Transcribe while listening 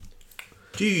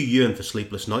Do you yearn for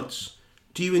sleepless nights?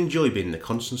 Do you enjoy being in a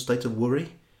constant state of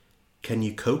worry? Can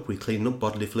you cope with cleaning up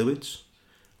bodily fluids?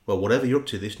 Well, whatever you're up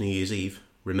to this New Year's Eve,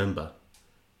 remember,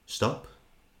 stop,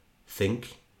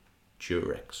 think,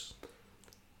 Durex.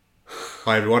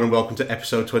 Hi everyone and welcome to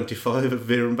episode 25 of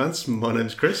Veer and Vance. My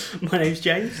name's Chris. My name's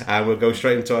James. And we'll go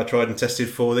straight into our tried and tested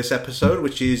for this episode,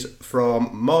 which is from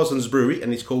Marsden's Brewery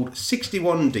and it's called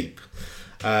 61 Deep.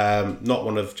 Not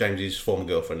one of James's former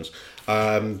girlfriends.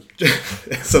 So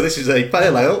this is a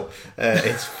pale ale.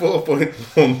 It's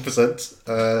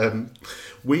 4.1%.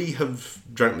 We have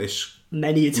drank this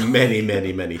many times.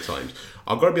 Many times.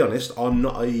 I've got to be honest, I'm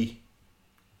not a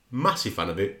massive fan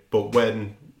of it, but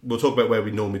we'll talk about where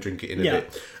we normally drink it in a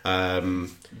bit.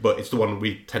 But it's the one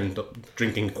we tend up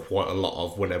drinking quite a lot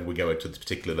of whenever we go out to this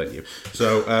particular venue.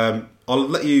 So I'll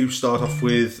let you start off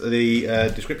with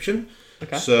the description.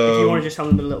 Okay. So, if you want to just tell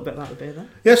them a little bit about the beer then.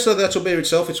 Yeah, so the actual beer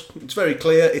itself, it's very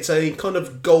clear. It's a kind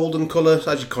of golden colour,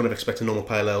 as you kind of expect a normal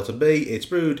pale ale to be. It's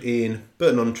brewed in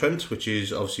Burton-on-Trent, which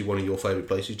is obviously one of your favourite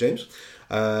places, James.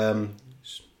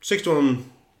 61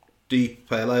 Deep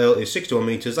Pale Ale is 61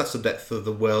 metres. That's the depth of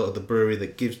the well of the brewery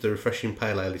that gives the refreshing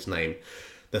pale ale its name.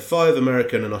 The 5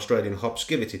 American and Australian hops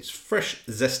give it its fresh,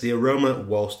 zesty aroma,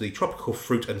 whilst the tropical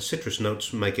fruit and citrus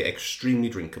notes make it extremely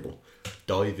drinkable.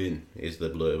 Dive in is the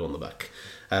blurb on the back.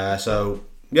 So,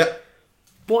 yeah.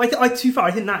 Well, too far.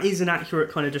 I think that is an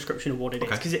accurate kind of description of what it is.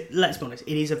 Because let's be honest,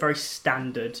 it is a very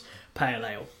standard pale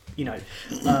ale. You know,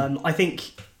 I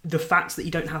think the fact that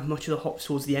you don't have much of the hops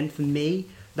towards the end, for me,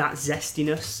 that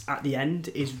zestiness at the end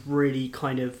is really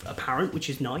kind of apparent, which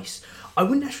is nice. I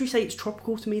wouldn't actually say it's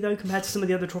tropical to me, though, compared to some of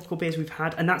the other tropical beers we've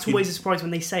had. And that's always a surprise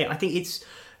when they say it. I think it's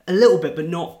a little bit, but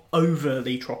not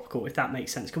overly tropical, if that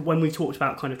makes sense. Because when we've talked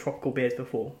about kind of tropical beers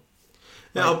before.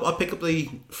 Yeah, I'll pick up the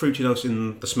fruity notes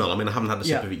in the smell. I mean, I haven't had a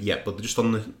sip of it yet, but just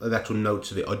on the actual notes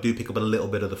of it, I do pick up a little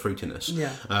bit of the fruitiness.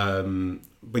 Yeah.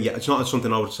 But yeah, it's not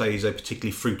something I would say is a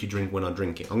particularly fruity drink when I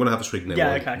drink it. I'm going to have a swig now.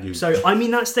 Yeah, okay. So, I mean,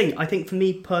 that's the thing. I think for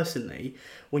me personally,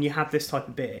 when you have this type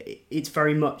of beer, it's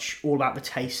very much all about the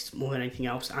taste more than anything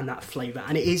else and that flavour.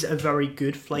 And it is a very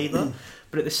good flavour,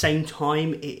 but at the same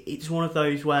time, it's one of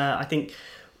those where I think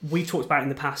we've talked about in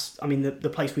the past. I mean, the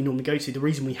place we normally go to, the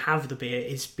reason we have the beer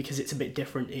is because it's a bit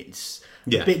different. It's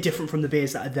a bit different from the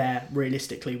beers that are there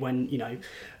realistically when, you know,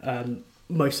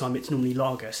 most of the time it's normally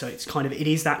lager. So it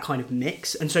is that kind of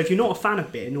mix. And so if you're not a fan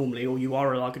of beer normally, or you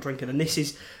are a lager drinker, then this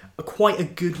is quite a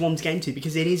good one to get into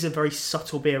because it is a very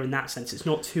subtle beer in that sense. It's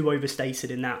not too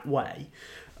overstated in that way.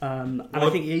 And I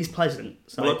think it is pleasant.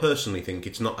 So. Well, I personally think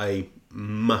it's not a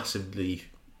massively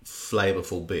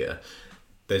flavourful beer.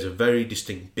 There's a very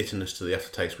distinct bitterness to the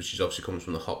aftertaste, which obviously comes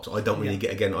from the hops. I don't really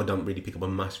pick up a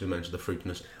massive amount of the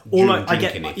fruitiness during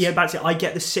drinking it. Yeah, that's it. I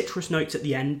get the citrus notes at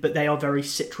the end, but they are very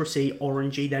citrusy,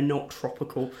 orangey. They're not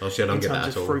tropical. Obviously, I don't get that at all.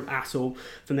 In terms of fruit at all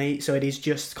for me. So it is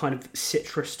just kind of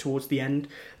citrus towards the end.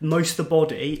 Most of the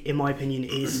body, in my opinion,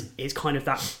 is kind of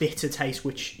that bitter taste,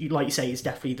 which, like you say, is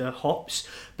definitely the hops.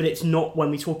 But it's not,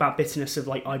 when we talk about bitterness of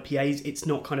like IPAs, it's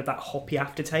not kind of that hoppy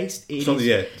aftertaste. It's a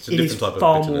different type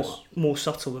of bitterness. More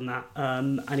subtle than that,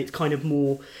 and it's kind of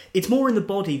more in the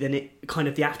body than it kind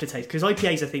of the aftertaste, because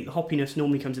IPAs, I think the hoppiness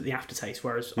normally comes at the aftertaste,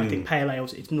 whereas I think pale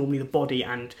ales, it's normally the body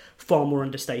and far more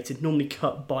understated, normally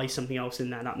cut by something else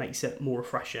in there, and that makes it more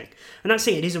refreshing. And that's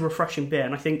it, it is a refreshing beer,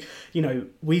 and I think, you know,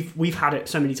 we've had it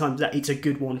so many times that it's a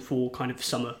good one for kind of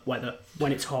summer weather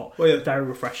when it's hot. Very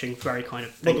refreshing, very kind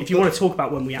of thing. If you want to talk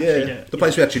about when we actually do it, the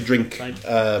place we actually drink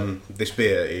this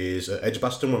beer is at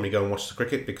Edgbaston when we go and watch the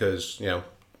cricket, because, you know,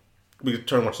 we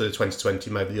try and watch the 2020,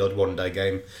 maybe the odd one-day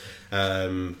game,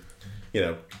 you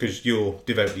know, because you're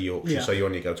devoutly Yorkshire, so you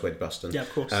only go to Edgbaston. Yeah,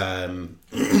 of course.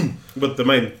 But the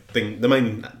main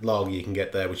lager you can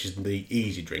get there, which is the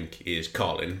easy drink, is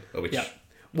Carlin, which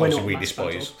obviously we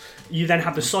despise. You then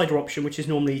have the cider option, which is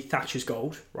normally Thatcher's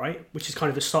Gold, right? Which is kind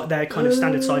of their kind of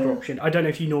standard cider option. I don't know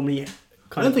if you normally...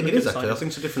 I don't think it is actually. I think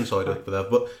it's a different cider for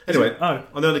that. But anyway,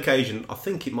 on the occasion, I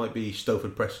think it might be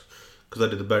Stowford Press, because I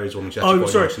did the berries one, which actually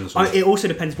quite nice. It also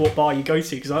depends what bar you go to,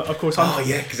 because of course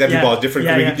because every bar is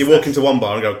different. You walk into one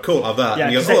bar and go, cool, I'll have that.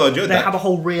 And you go, I enjoyed that. They have a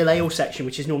whole real ale section,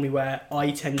 which is normally where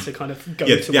I tend to kind of go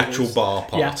to. The actual bar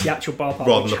part. Yeah, the actual bar part.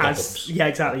 Rather than the pop-ups. Yeah,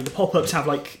 exactly. The pop-ups have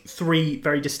like 3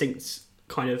 very distinct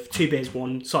kind of 2 beers,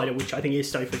 1 cider, which I think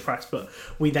is Stowford Press, but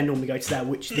we then normally go to there,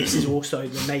 which this is also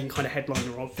the main kind of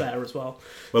headliner of there as well.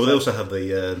 Well, they also have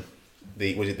the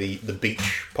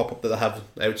beach pop-up that they have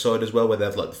outside as well, where they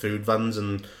have like the food vans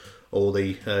and all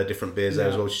the different beers there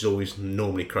Yeah. as well, which is always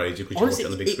normally crazy because you watch Honestly, it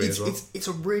on the big screen as well. it's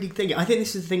a really good thing. I think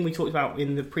this is the thing we talked about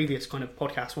in the previous kind of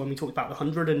podcast when we talked about the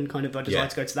 100 and kind of I decided Yeah.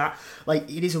 to go to that.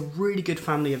 Like, it is a really good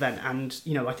family event, and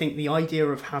I think the idea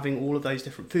of having all of those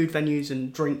different food venues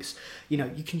and drinks,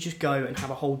 you can just go and have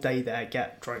a whole day there,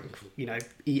 get drunk,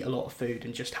 eat a lot of food,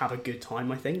 and just have a good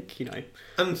time. I think,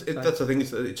 And that's the thing;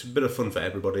 it's a bit of fun for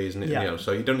everybody, isn't it? Yeah.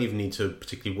 So you don't even need to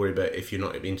particularly worry about if you're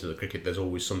not into the cricket. There's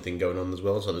always something going on as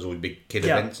well. So there's always big kid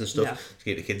Yeah. events and stuff Yeah. to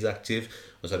keep the kids active.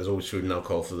 So there's always food and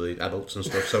alcohol for the adults and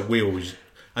stuff. So we always,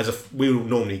 we will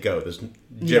normally go. There's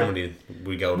generally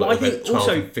we go Well, like I about think 12,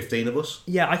 also- 15 of us.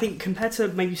 Yeah, I think compared to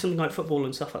maybe something like football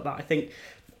and stuff like that, I think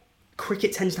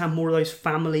cricket tends to have more of those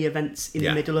family events in Yeah.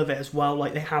 the middle of it as well.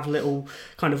 Like, they have little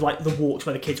kind of like the walks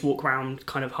where the kids walk around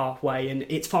kind of halfway, and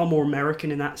it's far more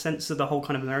American in that sense of the whole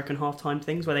kind of American halftime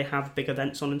things where they have big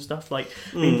events on and stuff. Like,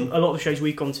 I mean, a lot of the shows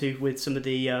we've gone to with some of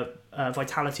the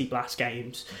Vitality Blast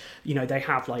games, they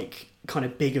have like kind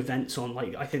of big events on.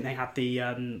 Like, I think they had the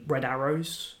Red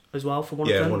Arrows as well for one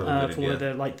Yeah, of them, one of them did, for one of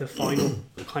the like the final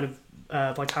kind of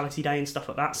Vitality Day and stuff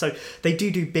like that. So they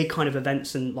do big kind of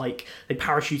events, and like they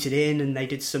parachuted in and they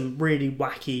did some really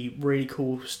wacky, really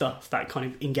cool stuff that kind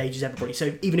of engages everybody.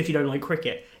 So even if you don't like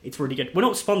cricket, it's really good. We're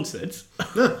not sponsored.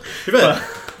 To be fair,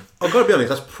 I've got to be honest,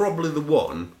 that's probably the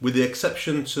one, with the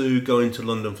exception to going to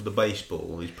London for the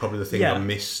baseball, is probably the thing Yeah. I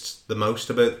missed the most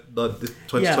about the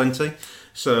 2020.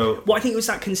 So Well, I think it was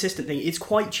that consistent thing. It's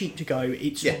quite cheap to go.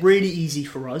 It's Yeah. really easy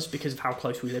for us because of how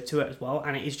close we live to it as well,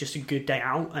 and it is just a good day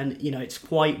out. And it's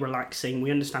quite relaxing. We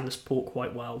understand the sport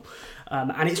quite well,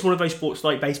 and it's one of those sports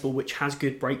like baseball which has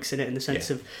good breaks in it in the sense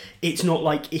of it's not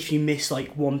like if you miss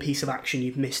like one piece of action,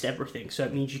 you've missed everything. So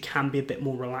it means you can be a bit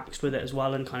more relaxed with it as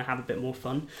well and kind of have a bit more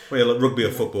fun. well, yeah, like rugby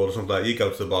or football or something like that, you go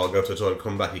to the bar, go to the toilet,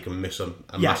 come back, you can miss a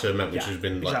Yeah. massive amount which Yeah, has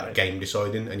been like exactly. game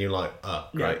deciding, and you're like, oh,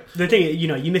 great. Yeah. The thing,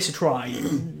 you miss a try,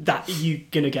 that you're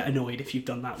gonna get annoyed if you've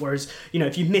done that. Whereas,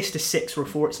 if you've missed a 6 or a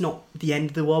 4, it's not the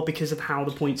end of the world because of how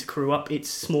the points accrue up. It's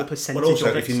small percentage. But also,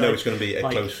 of it, if you so, know it's going to be a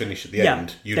like, close finish at the yeah,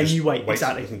 end, then just you wait, till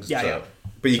exactly. things Yeah, so- yeah.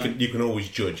 But you can always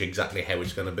judge exactly how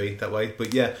it's going to be that way.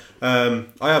 But yeah, I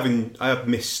have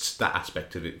missed that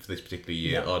aspect of it for this particular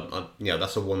year. Yeah.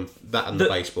 That's the one, that and the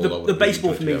baseball. I would The really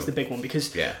baseball enjoy for to me go. is the big one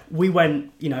because Yeah. we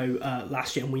went,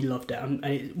 last year and we loved it.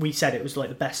 And we said it was like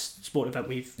the best sport event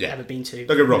we've Yeah. ever been to.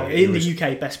 Don't get me wrong, it in the was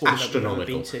UK, best sport event we've ever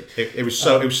astronomical. been to. It was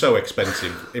so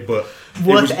expensive, but it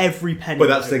Worth was- every penny. But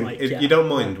that's the though, thing. like, yeah. You don't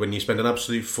mind when you spend an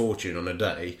absolute fortune on a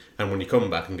day, and when you come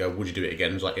back and go, "Would you do it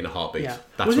again?" It's like in a heartbeat. Yeah.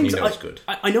 That's Well, when you things- know it's good.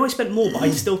 I know I spent more, but I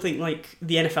still think like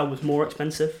the NFL was more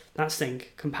expensive. That's the thing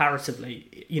comparatively.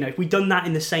 If we'd done that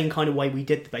in the same kind of way we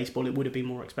did the baseball, it would have been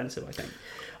more expensive.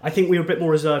 I think we were a bit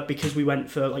more reserved because we went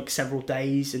for like several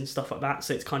days and stuff like that.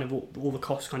 So it's kind of all the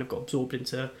costs kind of got absorbed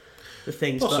into the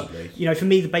things. Possibly. But for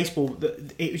me, the baseball,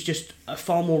 it was just a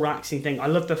far more relaxing thing. I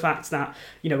love the fact that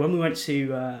when we went to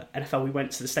NFL, we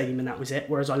went to the stadium and that was it.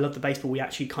 Whereas I love the baseball. We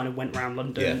actually kind of went around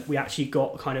London. Yeah. We actually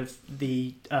got kind of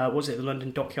the the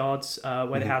London Dockyards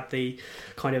where they had the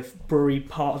kind of brewery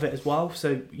part of it as well.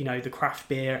 So the craft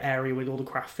beer area with all the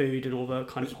craft food and all the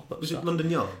kind of pop-up Was stuff. it London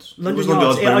Yards? London it was Yards,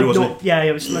 London Yards, wasn't it? Yeah,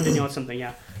 it was London Yards something,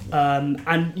 yeah.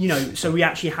 And so we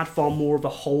actually had far more of a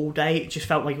whole day. It just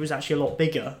felt like it was actually a lot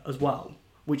bigger as well,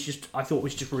 which I thought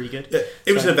was just really good. Yeah,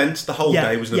 it was So- an event. The whole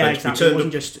day was an event. Exactly. It We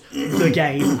wasn't just the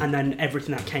game and then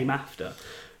everything that came after.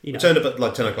 turned up at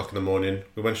like 10 o'clock in the morning.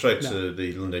 We went straight to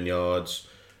the London Yards.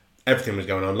 Everything was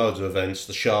going on. Loads of events.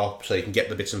 The shop, so you can get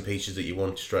the bits and pieces that you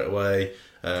want straight away.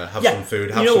 Have some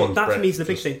food. Have some That for me is the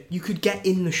big breakfast. thing. You could get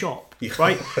in the shop,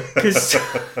 right? Because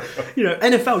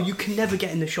NFL, you can never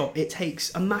get in the shop. It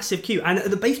takes a massive queue. And at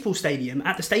the baseball stadium,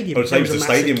 there was a massive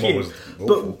stadium queue. one was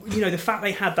awful. But the fact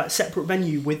they had that separate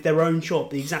venue with their own shop,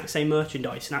 the exact same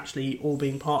merchandise, and actually all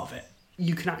being part of it,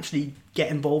 you can actually get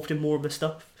involved in more of the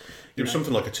stuff. It was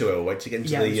something like a 2-hour wait to get into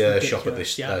Yeah, it the was shop at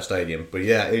this ridiculous, stadium. But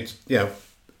yeah,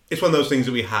 it's one of those things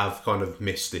that we have kind of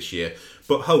missed this year.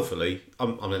 But hopefully, I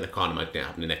can't imagine it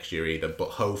happening next year either. But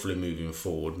hopefully, moving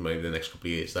forward, maybe the next couple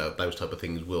of years, those type of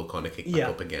things will kind of kick back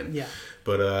up again. Yeah.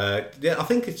 But I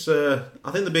think it's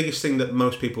I think the biggest thing that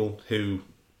most people who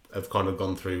have kind of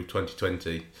gone through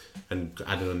 2020 and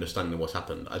had an understanding of what's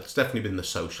happened, it's definitely been the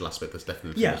social aspect that's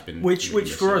definitely been which really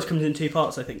for missing. us comes in two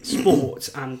parts, I think: sports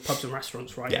and pubs and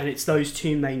restaurants, right? Yeah. And it's those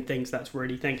two main things that's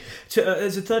really thing.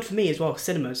 There's a third for me as well: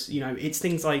 cinemas. It's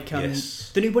things like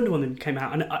Yes. the new Wonder Woman came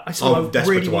out, and I desperate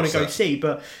really to want watch to go that. see,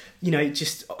 but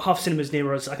just half cinemas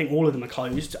near us. I think all of them are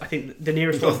closed. I think the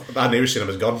nearest one. Our nearest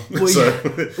cinema's gone, Well, so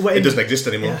well, it doesn't exist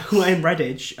anymore. Well, in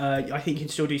Redditch, I think you can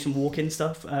still do some walk-in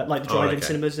stuff, like the drive-in okay.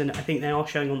 cinemas, and I think they are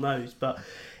showing on those. But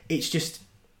it's just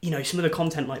some of the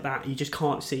content like that you just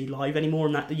can't see live anymore.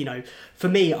 And that, for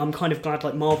me, I'm kind of glad,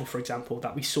 like Marvel, for example,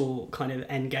 that we saw kind of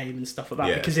Endgame and stuff like that.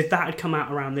 Yeah. Because if that had come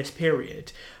out around this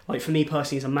period, like for me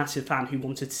personally, as a massive fan who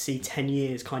wanted to see 10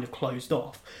 years kind of closed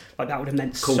off, like that would have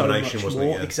meant so much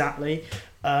more. Yeah. Exactly.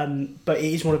 But it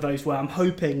is one of those where I'm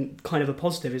hoping kind of a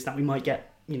positive is that we might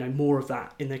get more of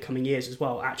that in the coming years as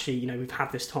well. Actually, we've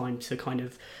had this time to kind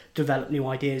of develop new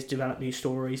ideas, develop new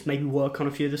stories, maybe work on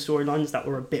a few of the storylines that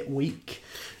were a bit weak,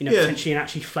 potentially, and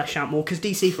actually flesh out more. Because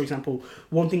DC, for example,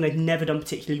 one thing they've never done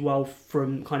particularly well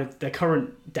from kind of their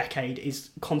current decade is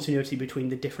continuity between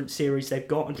the different series they've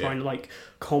got and trying to like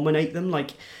culminate them.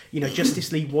 Like,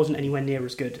 Justice League wasn't anywhere near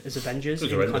as good as Avengers in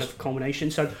kind of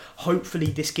culmination. So hopefully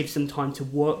this gives them time to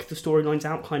work the storylines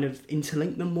out, kind of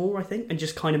interlink them more, I think, and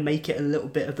just kind of make it a little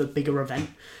bit of a bigger event.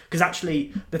 Because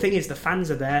actually, the thing is, the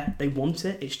fans are there, they want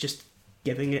it. It's just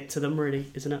giving it to them, really,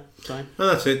 isn't it? So and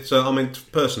that's it. So, I mean,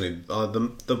 personally,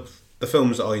 the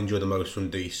films that I enjoy the most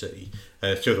from DC,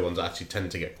 two of the ones that actually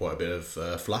tend to get quite a bit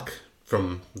of flack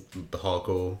from the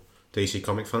hardcore DC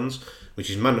comic fans, which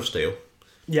is Man of Steel.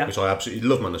 Yeah. Which I absolutely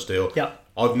love Man of Steel. Yeah.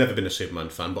 I've never been a Superman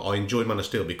fan, but I enjoyed Man of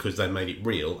Steel because they made it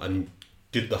real and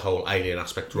did the whole alien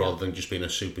aspect rather than just being a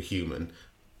superhuman,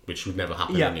 which would never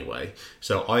happen anyway.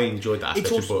 So I enjoyed that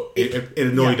aspect, but it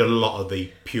annoyed a lot of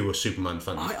the pure Superman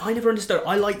fans. I never understood.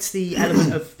 I liked the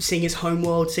element of seeing his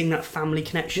homeworld, seeing that family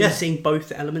connection, seeing both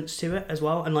the elements to it as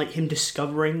well, and like him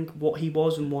discovering what he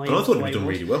was and why. And I thought it was done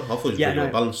really well. I thought it was really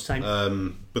well balanced.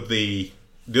 Same. But the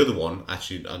other one,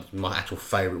 actually, my actual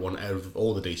favourite one out of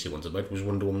all the DC ones I've made was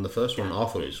Wonder Woman, the first one. I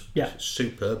thought it was a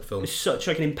superb film. It's such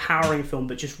like an empowering film,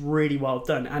 but just really well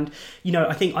done. And,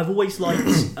 I think I've always liked,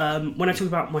 when I talk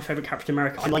about my favourite Captain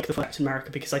America, I like the first Captain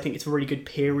America because I think it's a really good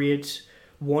period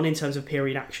one in terms of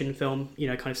period action film,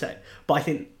 kind of set. But I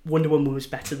think Wonder Woman was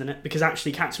better than it because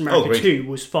actually Captain America 2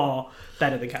 was far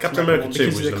better than Captain America 1 because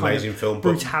was of the an kind amazing of film.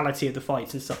 Brutality of the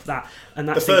fights and stuff like that. And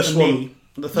that's the first for me.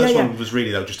 The first one was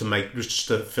really though just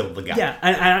to fill the gap. Yeah,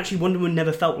 and actually Wonder Woman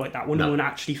never felt like that. Wonder Woman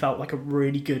actually felt like a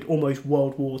really good, almost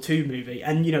World War II movie.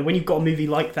 And when you've got a movie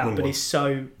like that, but it's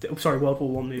so World War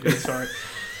One movie. Sorry,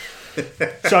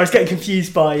 so I was getting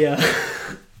confused by.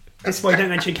 That's why I don't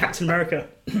mention Captain America.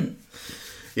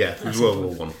 Yeah, it was World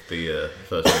War One, the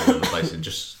first one in the place. It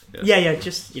just.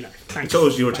 Just thanks. It's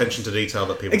always your attention to detail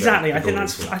that people exactly. I think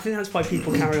that's why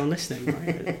people carry on listening,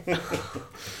 right?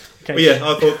 Okay. But yeah,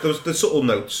 I thought there was the subtle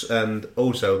notes and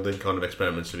also the kind of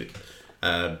experiments of it,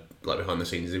 like behind the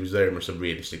scenes. It was very much a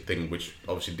realistic thing, which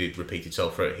obviously did repeat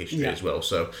itself throughout history as well.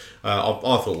 So I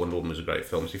thought Wonder Woman was a great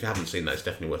film. So if you haven't seen that, it's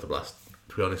definitely worth a blast.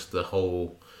 To be honest, the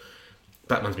whole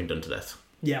Batman's been done to death.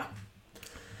 Yeah.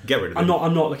 Get rid of it.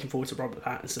 I'm not looking forward to Robert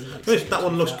Pattinson. That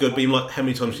one looks good, but like, how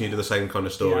many times can you do the same kind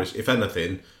of stories? If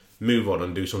anything, move on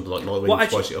and do something like Nightwing,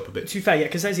 spice it up a bit. To be fair,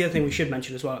 because there's the other thing we should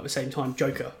mention as well at the same time,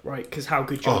 Joker, right? Because how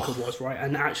good Joker was, right?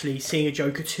 And actually seeing a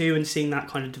Joker 2 and seeing that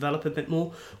kind of develop a bit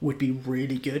more would be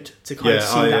really good to kind of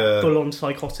see that full-on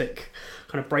psychotic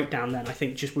kind of breakdown then, I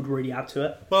think just would really add to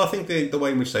it. Well, I think the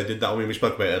way in which they did that, I mean, we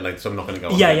spoke about it later, so I'm not going to go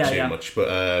on too much, but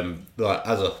like,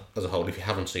 as a whole, if you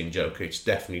haven't seen Joker, it's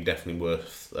definitely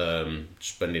worth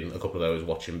spending a couple of hours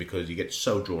watching because you get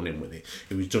so drawn in with it.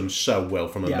 It was done so well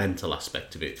from a mental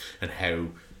aspect of it and how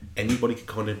anybody could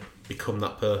kind of become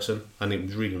that person, and it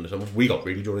was really understandable. We got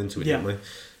really drawn into it, didn't we?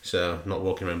 So, not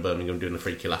walking around Birmingham doing a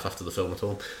freaky laugh after the film at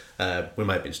all. We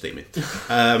may have been steaming.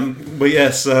 But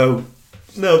yeah, so...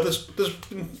 No,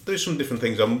 there's some different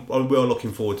things. We are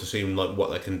looking forward to seeing like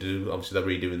what they can do. Obviously, they're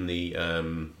redoing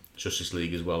the Justice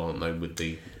League as well, aren't they? With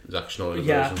the Zack Snyder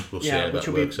version. We'll see how that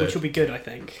works out. Which will be good, I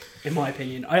think, in my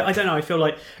opinion. I don't know. I feel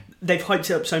like they've hyped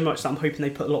it up so much that I'm hoping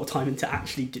they put a lot of time into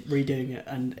actually redoing it.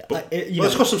 And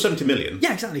it's cost them $70 million.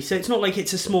 Yeah, exactly. So it's not like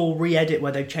it's a small re-edit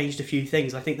where they've changed a few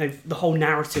things. I think the whole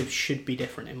narrative should be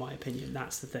different, in my opinion.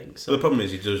 That's the thing. So the problem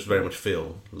is, it does very much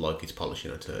feel like it's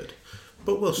polishing a turd.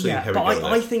 But we'll see how it goes.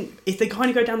 I think if they kind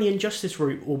of go down the Injustice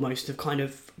route almost of kind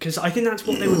of... Because I think that's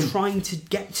what they were trying to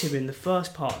get to in the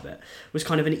first part of it, was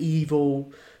kind of an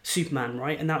evil Superman,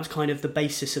 right? And that was kind of the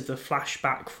basis of the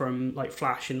flashback from like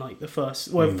Flash in like the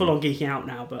first... Well, full on geeking out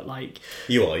now, but like...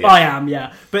 You are, yeah. I am,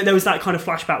 yeah. But there was that kind of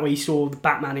flashback where you saw the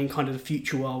Batman in kind of the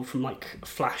future world from like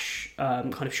Flash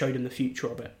kind of showed him the future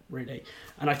of it, really.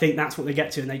 And I think that's what they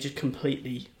get to, and they just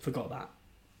completely forgot that.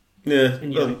 Yeah,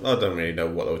 I don't really know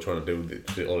what they were trying to do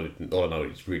with it. All I know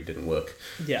is it really didn't work.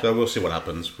 Yeah. So we'll see what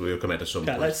happens. We'll come out at some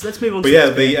point. Let's move on. But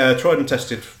yeah, the tried and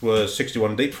tested was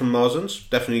 61 Deep from Marsden's.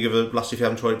 Definitely give it a blast if you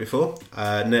haven't tried it before.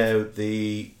 Now,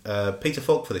 the Peter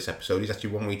Falk for this episode is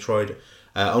actually one we tried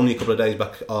only a couple of days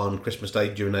back on Christmas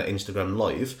Day during their Instagram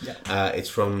Live. Yeah. It's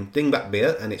from Dingback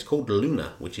Beer, and it's called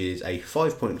Luna, which is a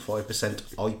 5.5%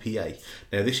 IPA.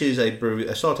 Now, this is a brewery,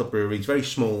 a startup brewery. It's a very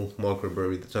small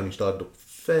microbrewery that's only started up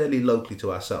fairly locally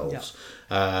to ourselves.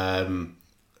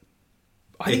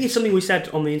 I think it's something we said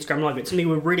on the Instagram Live. It's something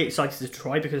we're really excited to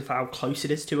try because of how close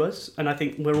it is to us. And I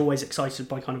think we're always excited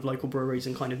by kind of local breweries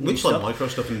and kind of new stuff. Like micro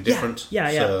stuff and different. Yeah,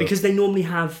 so. because they normally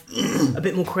have a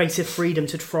bit more creative freedom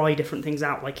to try different things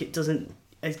out. Like, it doesn't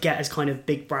get as kind of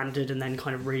big branded and then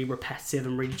kind of really repetitive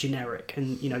and really generic.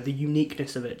 And, you know, the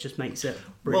uniqueness of it just makes it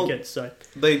really good. So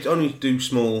they only do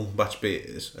small batch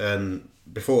beers, and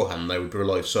beforehand they would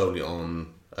rely solely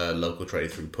on local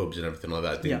trade through pubs and everything like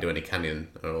that. Didn't do any canning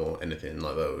or anything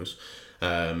like those.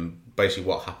 Basically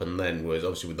what happened then was,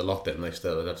 obviously with the lockdown, they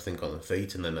still had to think on their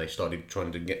feet, and then they started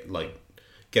trying to get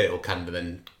it all canned and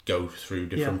then go through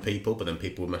different people, but then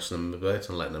people were messing them about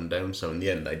and letting them down. So in the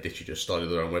end, they literally just started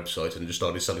their own website and just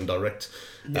started selling direct.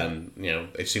 And, you know,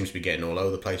 it seems to be getting all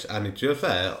over the place. And to be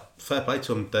fair play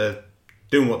to them, they're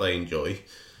doing what they enjoy.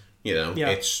 You know,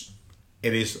 it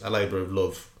is a labour of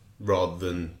love rather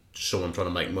than someone trying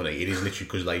to make money. It is literally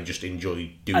because they just enjoy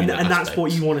doing that. And that's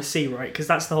what you want to see, right? Because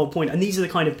that's the whole point. And these are the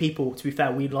kind of people, to be fair,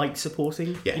 we like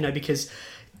supporting, you know, because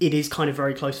it is kind of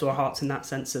very close to our hearts in that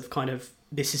sense of kind of,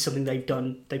 this is something they've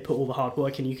done, they put all the hard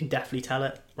work in, you can definitely tell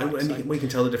it. Right? And we can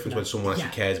tell the difference when someone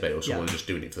actually cares about it or someone just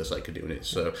doing it for the sake of doing it.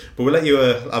 So, but we'll let you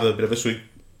have a bit of a sweet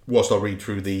whilst I read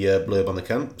through the blurb on the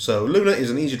can. So, Luna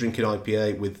is an easy drinking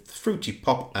IPA with fruity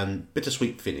pop and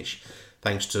bittersweet finish,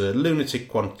 thanks to lunatic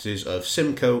quantities of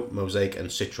Simcoe, Mosaic and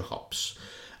Citra hops.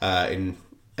 In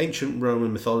ancient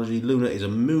Roman mythology, Luna is a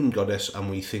moon goddess, and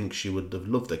we think she would have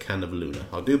loved a can of Luna.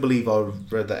 I do believe I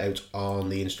read that out on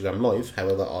the Instagram Live,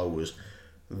 however I was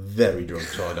very drunk,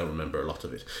 so I don't remember a lot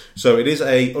of it. So it is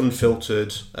a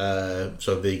unfiltered,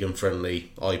 so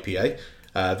vegan-friendly IPA,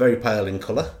 very pale in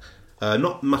colour.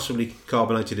 Not massively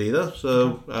carbonated either,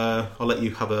 so I'll let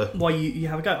you have a... Well, you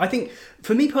have a go. I think,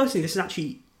 for me personally, this has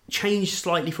actually changed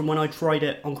slightly from when I tried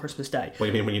it on Christmas Day. What do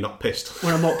you mean when you're not pissed?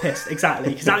 When I'm not pissed,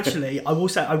 exactly. Because actually, I will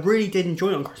say, I really did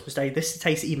enjoy it on Christmas Day. This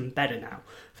tastes even better now,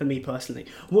 for me personally.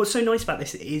 What's so nice about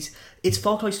this is, it's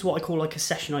far closer to what I call like a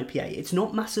session IPA. It's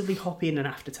not massively hoppy in an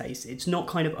aftertaste. It's not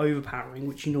kind of overpowering,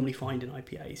 which you normally find in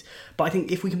IPAs. But I think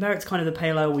if we compare it to kind of the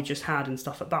pale ale we just had and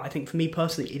stuff like that, I think for me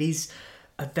personally, it is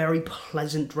a very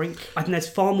pleasant drink. I think there's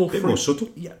far more fruit. A bit more subtle.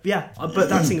 Yeah, but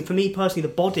that's the thing. For me personally, the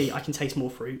body, I can taste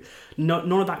more fruit.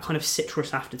 None of that kind of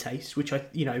citrus aftertaste, which and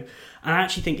I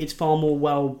actually think it's far more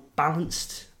well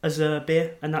balanced as a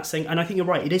beer, and that's thing. And I think you're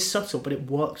right, it is subtle, but it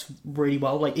works really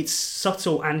well. Like, it's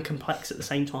subtle and complex at the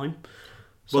same time.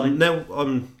 So, well, now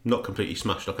I'm not completely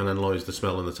smashed. I can analyse the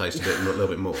smell and the taste of it a little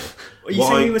bit more. Are you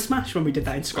saying you were smashed when we did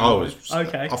that in Scotland? I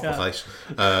was off my face.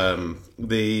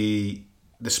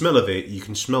 The smell of it, you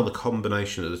can smell the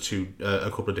combination of the two, a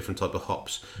couple of different type of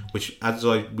hops, which as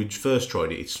we first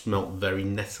tried it, it smelled very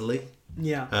nettly.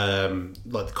 Yeah.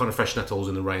 Like the kind of fresh nettles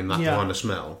in the rain, that kind of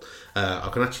smell. I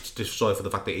can actually decipher the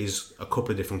fact that it is a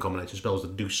couple of different combination smells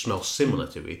that do smell similar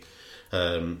to it.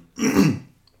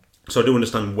 So I do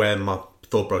understand where my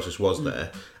thought process was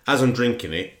there. As I'm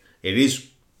drinking it, it is...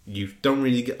 You don't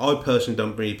really get... I personally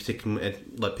don't really particularly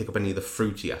pick up any of the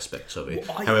fruity aspects of it.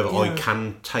 However, I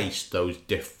can taste those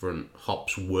different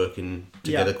hops working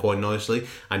together quite nicely,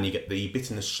 and you get the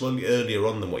bitterness slightly earlier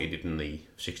on than what you did in the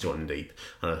 61 Deep,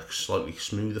 and a slightly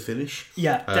smoother finish.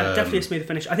 Yeah, definitely a smoother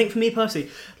finish. I think for me personally,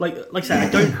 like I said,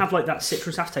 I don't have like that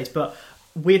citrus aftertaste, but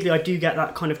weirdly I do get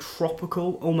that kind of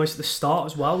tropical almost at the start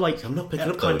as well. Like, I'm not picking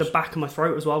up kind those. of the back of my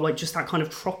throat as well, like just that kind of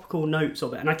tropical notes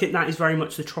of it. And I think that is very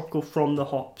much the tropical from the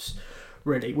hops,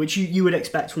 really, which you would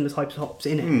expect from the types of hops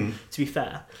in it, to be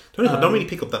fair. I don't really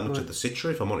pick up that much of the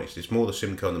Citra, if I'm honest. It's more the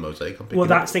Simcoe and the Mosaic I'm picking Well,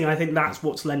 up. that's the thing. I think that's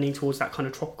what's lending towards that kind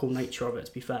of tropical nature of it,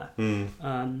 to be fair.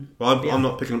 I'm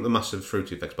not picking up the massive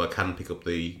fruity effects, but I can pick up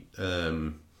the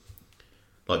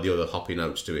like the other hoppy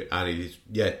notes to it, and it is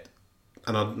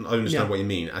and I understand what you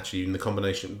mean. Actually, in the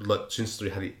combination, like since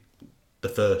we had it the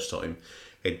first time,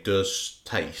 it does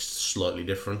taste slightly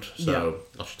different. So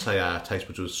I should say our taste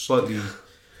buds was slightly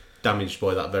damaged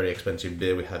by that very expensive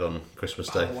beer we had on Christmas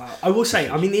Day. Oh, wow. I will say,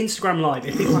 I mean, the Instagram Live,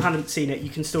 if people haven't seen it, you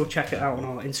can still check it out on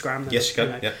our Instagram. Yes, you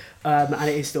can, and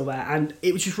it is still there. And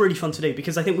it was just really fun to do,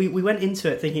 because I think we went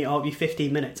into it thinking, it'll be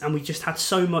 15 minutes, and we just had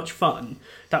so much fun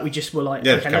that we just were like,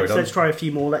 okay, let's try a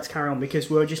few more, let's carry on,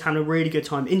 because we were just having a really good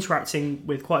time interacting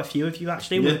with quite a few of you,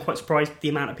 actually. We were quite surprised the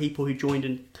amount of people who joined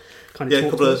and kind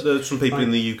of there's some people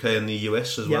in the UK and the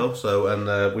US as well. So,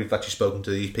 and we've actually spoken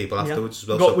to these people afterwards as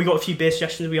well. We got a few beer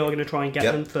suggestions. We are going to try and get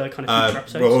them for kind of future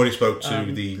episodes. We already spoke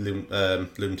to the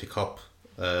Lunatic Hop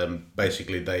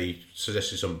Basically, they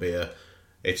suggested some beer.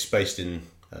 It's based in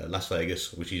Las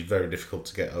Vegas, which is very difficult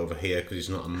to get over here because it's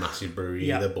not a massive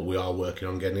brewery either, but we are working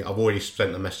on getting it. I've already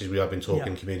sent a message. We have been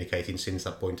talking, communicating since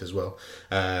that point as well.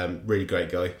 Really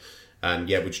great guy. And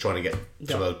we're just trying to get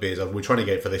some of those beers. We're trying to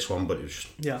get it for this one, but it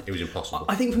was impossible.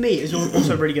 I think for me, it's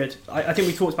also really good. I think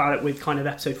we talked about it with kind of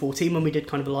episode 14 when we did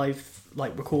kind of a live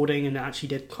recording and actually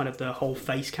did kind of the whole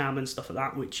face cam and stuff like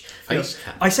that, which face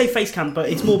cam. I say face cam, but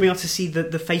it's more being able to see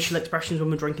the facial expressions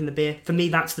when we're drinking the beer. For me,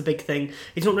 that's the big thing.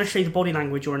 It's not necessarily the body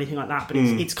language or anything like that, but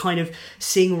it's kind of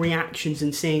seeing reactions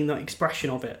and seeing the expression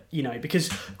of it, because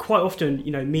quite often,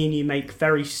 me and you make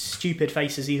very stupid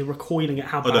faces, either recoiling at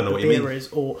how bad the beer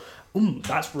is or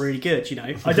that's really good,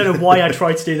 I don't know why I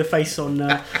tried to do the face on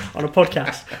a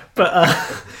podcast, but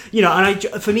and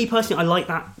for me personally, I like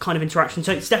that kind of interaction.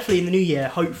 So it's definitely in the new year.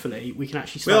 Hopefully, we can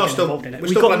actually start getting involved in it. We're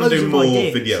still planning to do more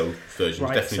ideas. video versions.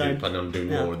 Right, Definitely planning on doing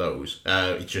more of those.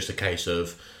 It's just a case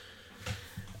of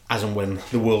as and when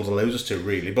the world allows us to,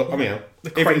 really. But I mean, the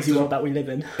crazy world that we live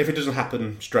in. If it doesn't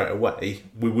happen straight away,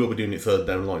 we will be doing it further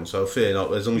down the line. So fear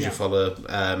not. As long as you follow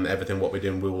everything what we're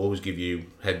doing, we will always give you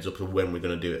heads up of when we're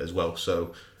going to do it as well.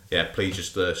 So please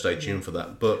just stay tuned for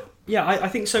that. But I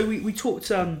think so. We talked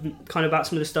kind of about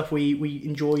some of the stuff we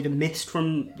enjoyed and missed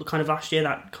from kind of last year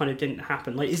that kind of didn't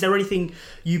happen. Like, is there anything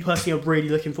you personally are really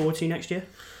looking forward to next year?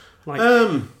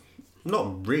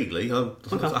 Not really. I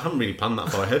haven't really planned that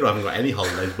far ahead. I haven't got any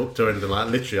holidays booked or anything like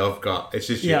that. Literally, I've got... It's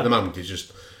just at the moment, it's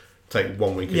just take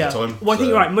 1 week at a time. Well, I think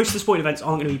you're right. Most of the sporting events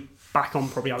aren't going to be back on,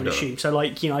 probably, I would assume. So, I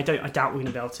doubt we're going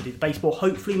to be able to do the baseball.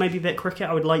 Hopefully, maybe a bit of cricket.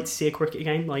 I would like to see a cricket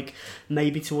game,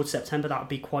 maybe towards September. That would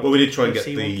be quite... Well, we did try and get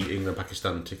the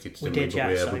England-Pakistan tickets, didn't we?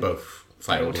 But we both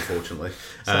failed, unfortunately.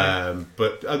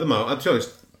 But at the moment, I'll be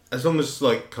honest, as long as,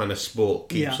 kind of sport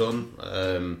keeps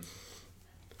on...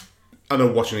 I know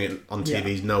watching it on TV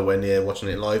is nowhere near watching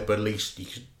it live, but at least you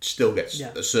could still get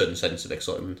a certain sense of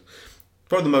excitement.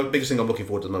 Probably the biggest thing I'm looking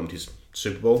forward to at the moment is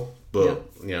Super Bowl, but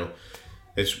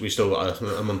we still got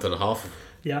a month and a half.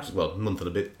 Well, a month and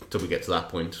a bit till we get to that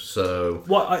point. So,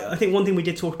 I think one thing we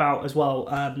did talk about as well,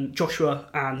 Joshua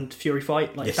and Fury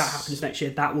fight. If that happens next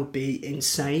year, that would be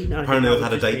insane. And apparently, they've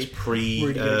had a date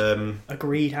agreed,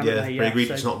 haven't they? Pre-agreed.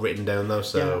 So, it's not written down though.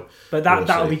 So, but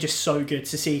that would be just so good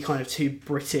to see kind of two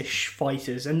British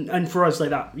fighters, and for us like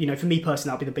that, for me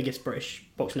personally, that'd be the biggest British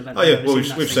boxing event. Oh yeah, well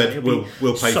we've said we'll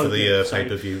pay for the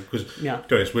pay-per-view because to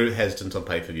be honest, we're hesitant on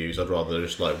pay-per-views. I'd rather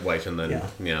just wait and then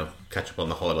catch up on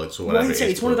the highlights or whatever.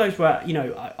 It's one of those where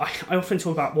I often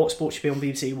talk about what sport should be on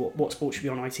BBC, what sport should be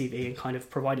on ITV, and kind of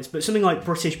providers. But something like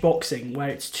British boxing, where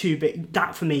it's too big,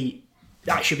 that for me,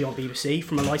 that should be on BBC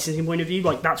from a licensing point of view.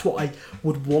 That's what I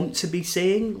would want to be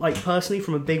seeing. Personally,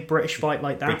 from a big British fight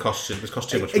like that, it costs too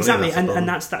much money. Exactly, and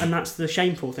that's the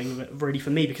shameful thing of it, really, for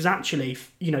me, because actually,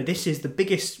 this is the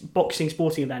biggest boxing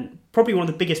sporting event, probably one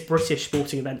of the biggest British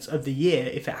sporting events of the year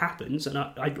if it happens, and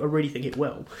I really think it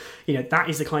will. That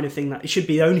is the kind of thing that it should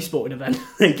be the only sporting event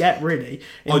they get, really.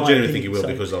 I genuinely think it will,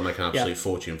 because they'll make an absolute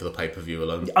fortune for the pay-per-view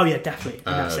alone. Oh yeah, definitely.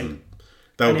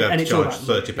 They'll have to charge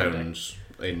 £30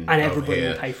 and everybody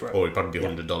will pay for it, or it'd probably be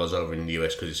 $100 over in the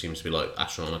US, because it seems to be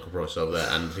astronomical price over there.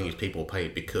 And the thing is, people pay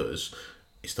it because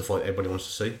it's the fight everybody wants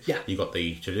to see. You got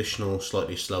the traditional,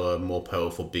 slightly slower, more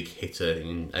powerful, big hitter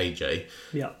in AJ,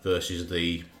 versus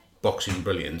the boxing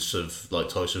brilliance of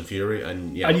Tyson Fury,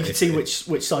 and you can see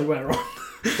which side we're on.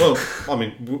 Well, I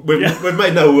mean, we've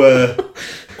made no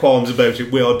qualms about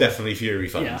it. We are definitely Fury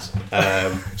fans.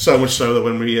 So much so that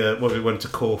when we went to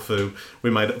Corfu, we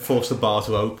forced the bar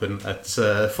to open at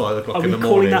 5 o'clock in the morning. Are we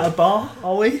calling that a bar?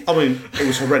 Are we? I mean, it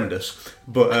was horrendous,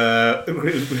 but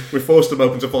we forced them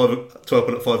open to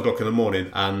open at 5 o'clock in the morning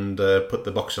and put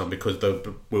the boxing on because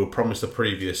we were promised the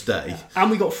previous day, and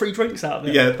we got free drinks out of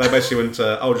it. Yeah, they basically went,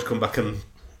 "I'll just come back and."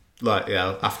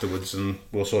 Afterwards, and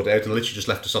we'll sort it out, and literally just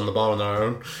left us on the bar on our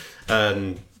own.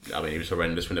 And I mean, it was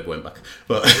horrendous. We never went back.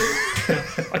 But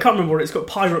I can't remember what it's got,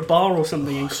 Pirate Bar or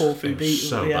something in Corfu Beach.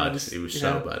 So bad. It was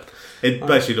so bad. It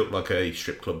basically looked like a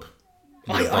strip club.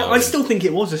 I still think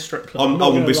it was a strip club. I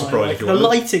wouldn't be surprised if you the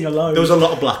lighting alone. There was a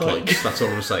lot of black lights. That's all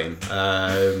I'm saying.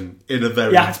 In a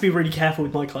very I had to be really careful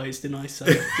with my clothes, didn't I? So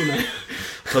I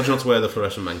told you not to wear the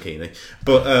fluorescent mankini,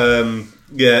 but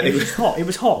it was hot. It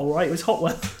was hot, all right. It was hot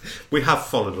weather. We have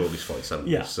followed all these fights, haven't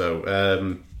we? Yeah.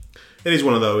 So it is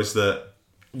one of those that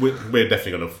we're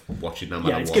definitely going to watch it no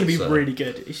matter what. Yeah, it's going to be really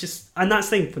good. It's just, and that's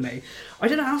the thing for me. I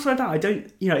don't know, outside that, I don't,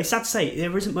 it's sad to say,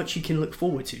 there isn't much you can look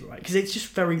forward to, right? Because it's just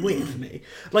very weird for me.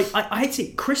 I hate to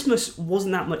say, Christmas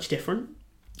wasn't that much different.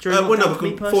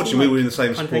 Fortunately, we were in the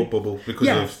same sport bubble because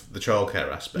of the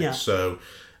childcare aspect. Yeah. So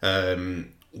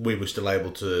we were still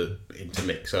able to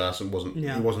intermix. So it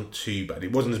wasn't too bad.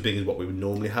 It wasn't as big as what we would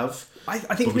normally have. I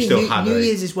think for me, New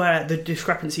Year's is where the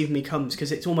discrepancy for me comes,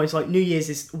 because it's almost like New Year's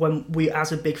is when we,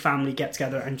 as a big family, get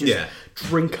together and just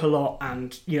drink a lot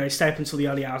and, you know, stay up until the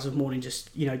early hours of the morning,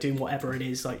 just, you know, doing whatever it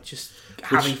is, like just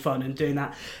having fun and doing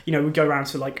that. You know, we go around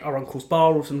to like our uncle's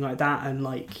bar or something like that and,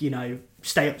 like, you know,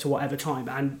 stay up to whatever time.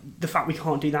 And the fact we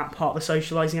can't do that part of the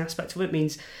socialising aspect of it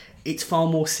means it's far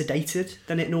more sedated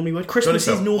than it normally would. Christmas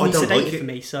is normally sedated for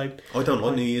me, so... I don't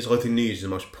like New Year's. I think New Year's is the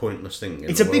most pointless thing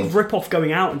It's a big rip-off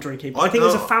going out and drinking, but I think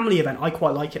as a family event, I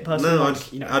quite like it personally.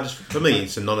 No, for me,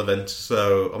 it's a non-event,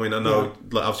 so, I mean, I know,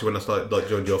 like, obviously when I started, like,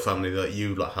 joined your family, that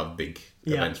you, like, have big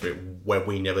events for it, where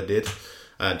we never did.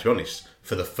 And to be honest,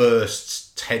 for the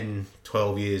first 10,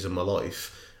 12 years of my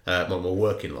life, my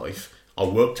working life, I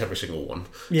worked every single one.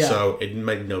 Yeah. So it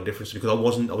made no difference, because I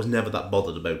was never that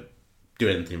bothered about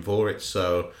doing anything for it,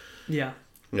 so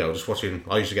you know, just watching.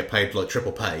 I used to get paid like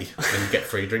triple pay and get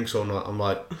free drinks, so I'm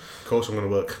like, of course I'm going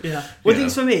to work. Yeah, well, I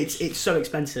think for me it's so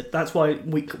expensive. That's why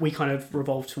we kind of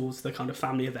revolve towards the kind of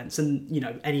family events, and, you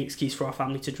know, any excuse for our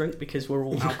family to drink, because we're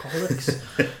all alcoholics.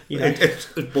 You know, it's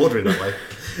bordering that way.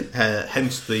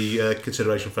 Hence the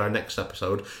consideration for our next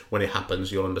episode. When it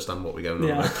happens, you'll understand what we're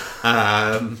going on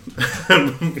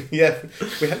about. We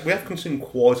have consumed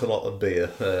quite a lot of beer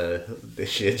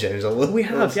this year, James. We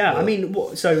have, yeah. I mean,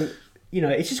 so, you know,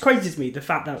 it's just crazy to me, the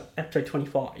fact that episode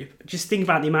 25, just think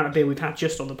about the amount of beer we've had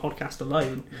just on the podcast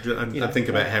alone. And think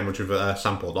about how much we've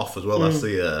sampled off as well. That's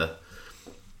the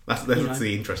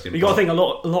the interesting part. You've got to think a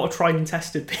lot of tried and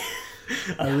tested beer.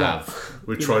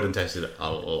 We've tried and tested it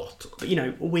a lot. But, you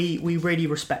know, we really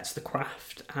respect the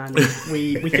craft, and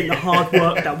we think the hard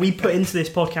work that we put into this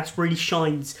podcast really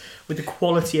shines with the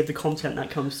quality of the content that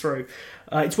comes through.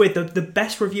 It's weird, the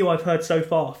best review I've heard so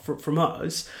far from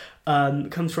us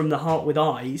comes from The Heart with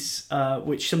Eyes,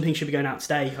 which something should be going out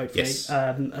today, hopefully. Yes.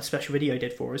 A special video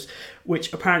did for us,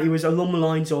 which apparently was along the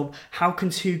lines of, how can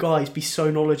two guys be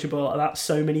so knowledgeable about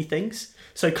so many things?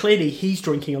 So clearly he's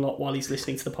drinking a lot while he's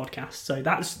listening to the podcast, so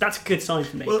that's a good sign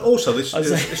for me. Well, also it's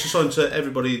a sign to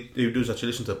everybody who does actually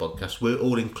listen to the podcast. We're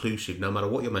all inclusive, no matter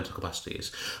what your mental capacity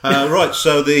is. Right,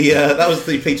 so that was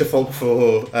the Peter Falk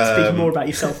for speaking more about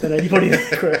yourself than anybody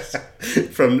else, Chris.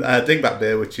 From Dingbat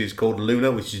Beer, which is called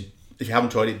Luna, which is, if you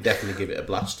haven't tried it, definitely give it a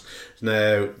blast.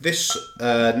 Now, this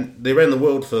the around the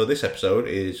world for this episode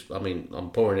is, I mean,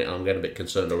 I'm pouring it and I'm getting a bit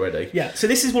concerned already. Yeah, so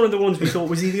this is one of the ones we thought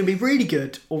was either going to be really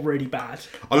good or really bad.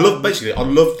 I love the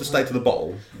state of the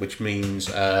bottle, which means,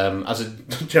 as a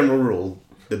general rule,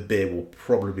 the beer will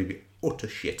probably be utter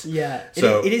shit. Yeah,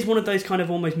 so, it is one of those kind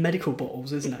of almost medical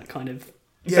bottles, isn't it? Kind of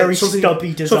very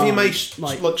stubby design. Something you may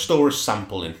like store a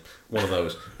sample in. One of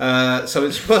those. So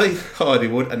it's by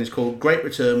Hardywood, and it's called Great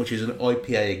Return, which is an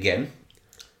IPA again.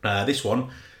 This one, a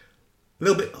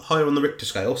little bit higher on the Richter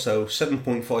scale, so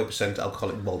 7.5%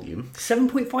 alcoholic volume.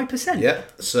 7.5%? Yeah,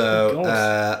 so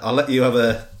I'll let you have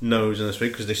a nose on this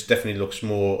week, because this definitely looks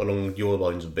more along your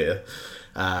lines of beer.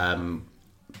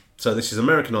 So this is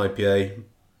American IPA.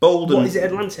 Bold. What, is it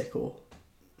Atlantic, or?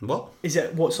 What? Is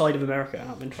it, what side of America,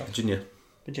 out of interest?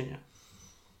 Virginia.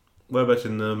 Whereabouts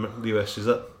in the US is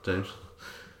that, James?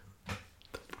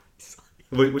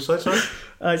 Which side, sorry?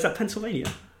 Is that Pennsylvania?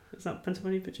 Is that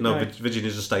Pennsylvania, Virginia? No,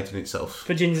 Virginia's a state in itself.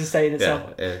 Virginia's a state in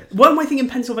itself. Yeah. Why am I thinking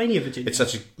Pennsylvania, Virginia? It's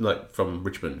actually like from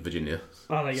Richmond, Virginia.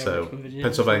 Oh, there you go. So Richmond, Virginia.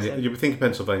 Pennsylvania. You would think of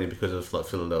Pennsylvania because of like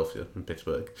Philadelphia and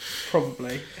Pittsburgh.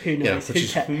 Probably. Who knows?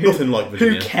 Yeah, nothing like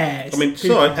Virginia. Who cares? I mean,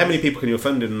 sorry, how many people can you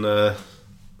offend in a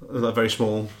very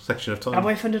small section of time? Have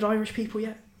I offended Irish people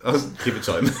yet? Give it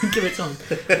time. Give it time.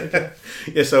 Okay.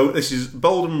 Yeah, so this is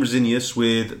bold and resinous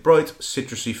with bright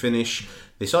citrusy finish.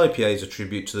 This IPA is a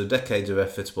tribute to the decades of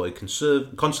efforts by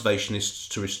conservationists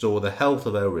to restore the health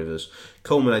of our rivers,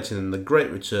 culminating in the great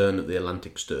return of the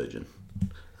Atlantic sturgeon.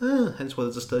 Hence why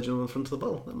there's a sturgeon on the front of the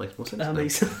bottle. That makes more sense. That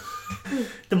makes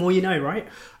the more you know, right?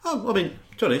 I mean,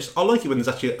 to be honest, I like it when there's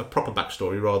actually a proper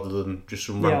backstory rather than just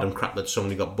some random crap that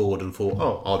somebody got bored and thought,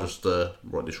 I'll just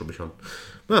write this rubbish on.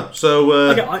 No,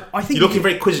 so I think you're looking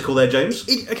very quizzical there, James.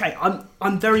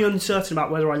 I'm very uncertain about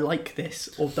whether I like this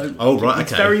or don't. Oh, right, okay.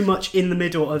 It's very much in the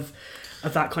middle of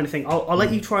that kind of thing. I'll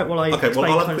let you try it while I explain. Okay,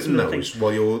 well, I'll have a quick notes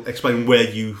while you're explaining where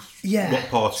what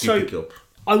parts you pick up.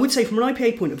 I would say from an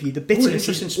IPA point of view, the bitterness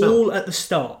is all at the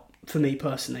start for me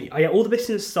personally. I get all the bitterness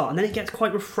at the start, and then it gets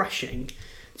quite refreshing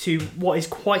to what is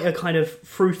quite a kind of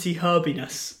fruity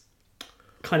herbiness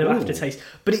kind of aftertaste.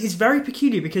 But it is very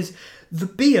peculiar because the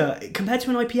beer, compared to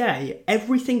an IPA,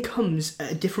 everything comes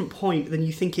at a different point than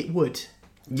you think it would.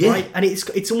 Yeah. Right? And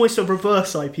it's almost a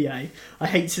reverse IPA. I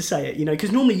hate to say it,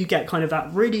 because normally you get kind of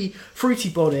that really fruity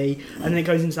body, and then it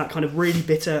goes into that kind of really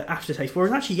bitter aftertaste.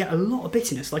 Whereas actually you get a lot of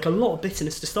bitterness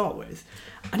to start with,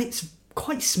 and it's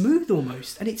quite smooth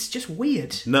almost, and it's just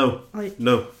weird. No.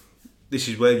 This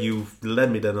is where you've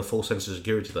led me down a false sense of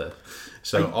security there.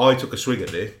 So I took a swig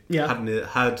at it,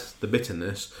 had the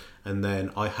bitterness, and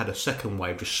then I had a second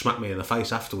wave just smack me in the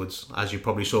face afterwards, as you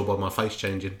probably saw by my face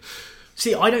changing.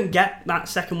 See, I don't get that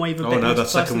second wave of bitterness. Oh no, that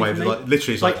second wave is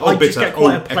literally it's I bitter, just get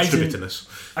quite a extra bitterness.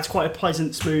 That's quite a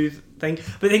pleasant, smooth thing.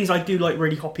 But things I do like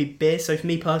really hoppy beer. So for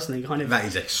me personally, kind of that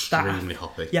is extremely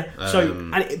hoppy. Yeah.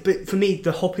 But for me,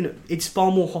 the hopping, it's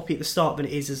far more hoppy at the start than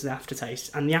it is as the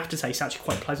aftertaste, and the aftertaste is actually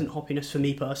quite pleasant hoppiness for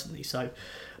me personally. So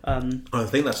I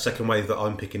think that second wave that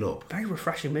I'm picking up very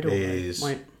refreshing middle is.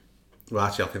 Well,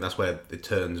 actually, I think that's where it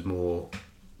turns more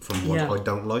from what I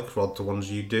don't like rather to ones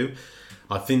you do.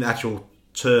 I think the actual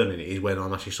turn in it is when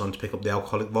I'm actually starting to pick up the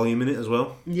alcoholic volume in it as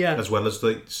well. Yeah. As well as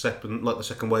the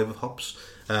second wave of hops.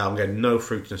 I'm getting no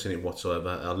fruitiness in it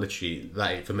whatsoever.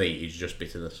 That for me is just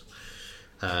bitterness.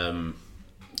 I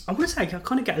want to say I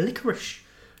kind of get a licorice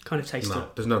kind of taste. No,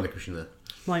 there's no licorice in there.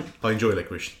 I enjoy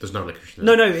licorice. There's no licorice in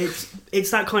there. No,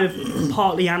 it's that kind of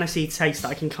partly aniseed taste that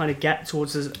I can kind of get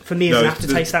towards for me as an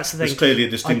aftertaste. That's the thing. There's clearly a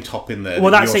distinct hop in there.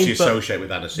 Well, that you that's obviously associate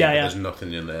with aniseed. But there's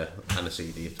nothing in there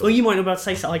aniseed at all. Well, you might not be able to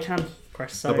taste that. I can,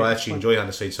 Chris. So no, but I actually enjoy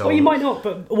aniseed. So you might not.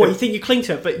 But you think you cling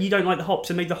to it, but you don't like the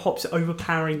hops, and maybe the hops are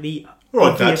overpowering the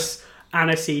obvious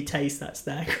aniseed taste that's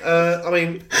there.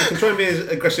 You can try and be as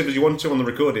aggressive as you want to on the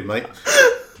recording, mate.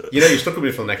 You're stuck with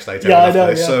me for the next day. Yeah, I know.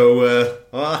 Yeah. So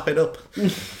I'll wrap it up.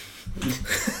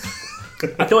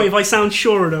 I thought if I sound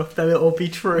sure enough, then it'll be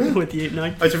true with you.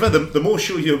 No. The more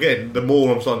sure you're getting, the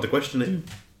more I'm starting to question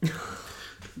it.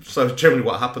 So generally,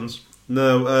 what happens?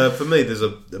 No, for me, there's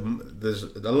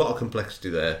a lot of complexity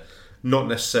there. Not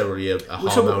necessarily a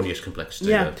harmonious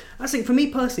complexity. Yeah, there. I think for me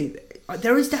personally,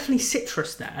 there is definitely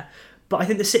citrus there, but I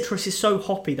think the citrus is so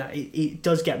hoppy that it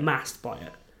does get masked by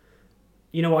it.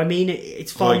 You know what I mean?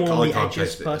 It's far more on the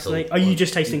edges, personally. Are you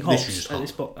just tasting hops at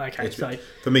this point? Okay, so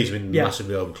for me, it's been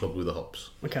massively overclubbed with the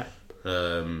hops. Okay.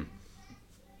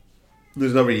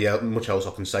 There's not really much else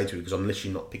I can say to it because I'm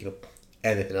literally not picking up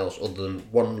anything else other than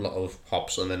one lot of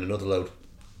hops and then another load.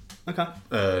 Okay.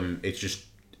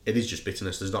 It is just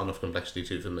bitterness. There's not enough complexity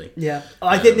to it for me. Yeah,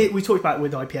 I think we talked about it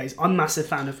with IPAs. I'm a massive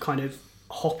fan of kind of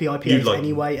hoppy IPAs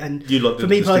anyway, and you like for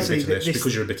me personally,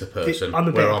 because you're a bitter person. I'm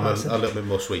a little bit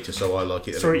more sweeter, so I like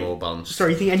it a bit more balanced.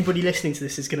 Sorry, you think anybody listening to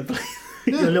this is going to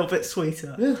be a little bit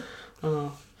sweeter? Yeah.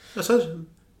 I suppose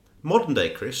modern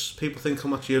day Chris, people think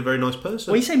I'm actually a very nice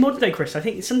person. Well, you say modern day Chris, I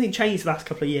think something changed the last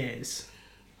couple of years.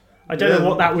 I don't know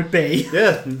what that would be.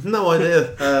 Yeah, no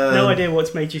idea. No idea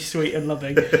what's made you sweet and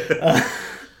loving.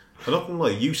 I'm not gonna lie,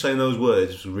 you saying those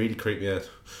words really creep me out.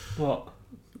 What?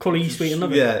 Calling you sweet and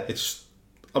loving? Yeah,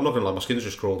 I'm not gonna lie, my skin's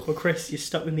just crawled. Well, Chris, you're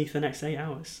stuck with me for the next 8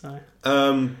 hours, so...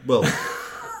 Well,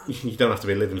 you don't have to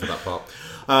be living for that part.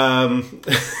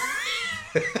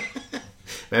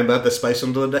 Remember the space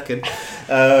under the decking.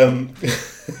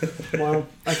 Well,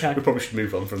 okay. We probably should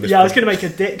move on from this. Yeah, I was going to make a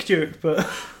dick joke, but...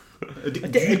 A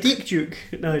dick joke?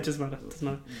 No, it doesn't matter.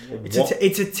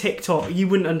 It's a TikTok. You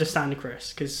wouldn't understand,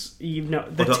 Chris, because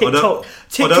TikTok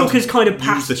has kind of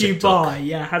passed you by,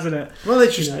 hasn't it? Well,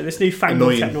 it's just this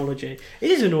newfangled technology. It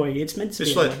is annoying. It's meant to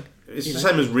be annoying. It's the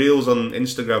same as Reels on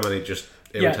Instagram, and it just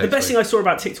irritates the best me. thing I saw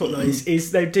about TikTok though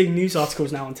is they're doing news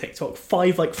articles now on TikTok.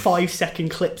 5-second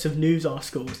clips of news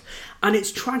articles, and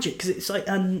it's tragic because it's like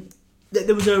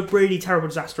there was a really terrible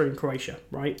disaster in Croatia,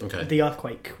 right? Okay. The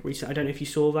earthquake recently. I don't know if you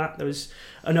saw that. There was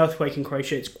an earthquake in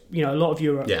Croatia. It's a lot of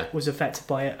Europe was affected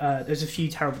by it. There's a few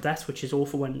terrible deaths, which is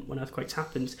awful when earthquakes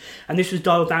happens. And this was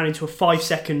dialed down into a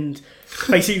 5-second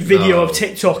basic video of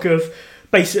TikTok of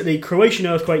basically Croatian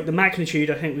earthquake. The magnitude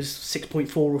I think was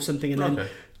 6.4 or something, and then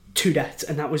 2 deaths,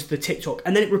 and that was the TikTok.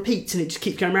 And then it repeats and it just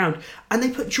keeps going around. And they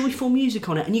put joyful music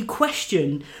on it, and you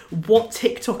question what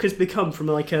TikTok has become from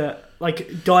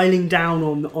like dialing down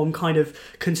on kind of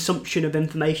consumption of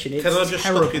information. It's Can I just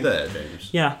terrible. stop you there, James?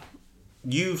 Yeah.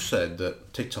 You've said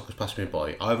that TikTok has passed me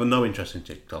by. I have no interest in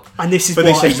TikTok. And this is for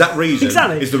why. this exact reason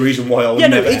is the reason why I would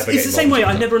never ever get it's the same way.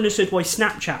 TikTok. I never understood why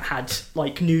Snapchat had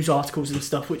like news articles and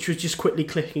stuff, which was just quickly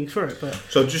clicking through it. But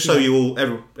so just so you all,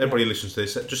 everybody listens to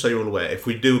this, just so you're all aware, if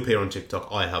we do appear on TikTok,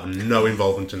 I have no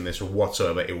involvement in this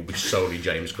whatsoever. It will be solely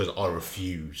James because I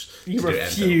refuse. You to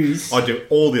refuse. Do it. I do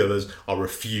all the others. I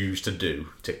refuse to do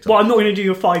TikTok. Well, I'm not going to do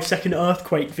your 5-second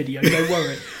earthquake video. Don't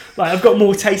worry. Like, I've got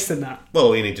more taste than that. Well,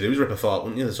 all you need to do is rip a fart,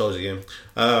 wouldn't you? The size of you.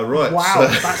 Right. Wow, so.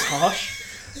 that's harsh.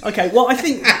 Okay, well, I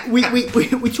think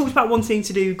we talked about wanting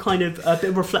to do kind of a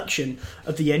bit of reflection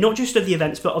of the year, not just of the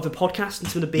events, but of the podcast and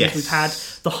some of the beers we've had,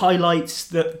 the highlights,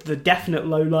 the definite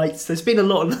lowlights. There's been a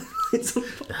lot of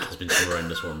lowlights. There's been some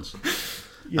horrendous ones.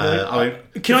 You know,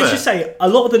 can I just say, a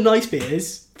lot of the nice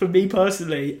beers, for me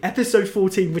personally, episode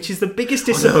 14, which is the biggest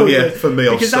disappointment. For me,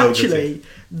 because actually,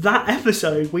 that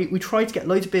episode, we tried to get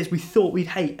loads of beers we thought we'd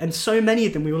hate, and so many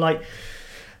of them we were like,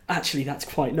 actually, that's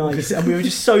quite nice, and we were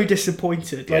just so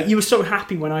disappointed. Like you were so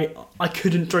happy when I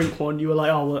couldn't drink one. You were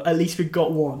like, oh well, at least we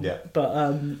got one. Yeah.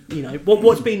 But you know,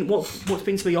 what's been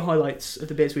some of your highlights of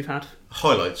the beers we've had?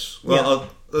 Highlights. Well,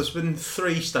 there's been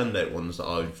 3 standout ones that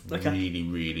I've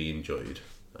really enjoyed.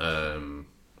 Actually,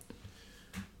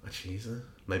 is there?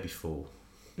 Maybe 4.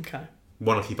 Okay.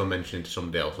 One I keep on mentioning to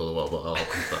somebody else all the while, but I'll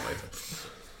come to that later.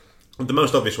 The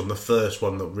most obvious one, the first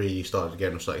one that really started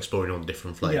again, was like exploring all the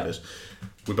different flavours.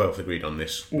 We both agreed on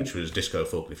this, which was Disco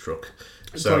Forklift Truck.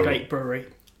 Drygate Brewery.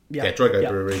 Yeah, Drygate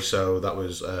Brewery. So that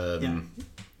was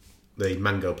the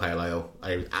Mango Pale Ale.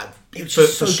 It was for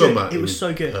so summer, good. It was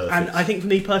so good. Perfect. And I think for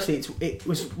me personally, it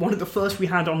was one of the first we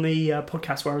had on the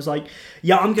podcast where I was like,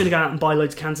 yeah, I'm going to go out and buy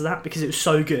loads of cans of that because it was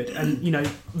so good. And, you know,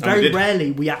 very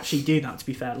rarely we actually do that, to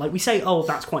be fair. Like, we say, oh,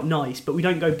 that's quite nice, but we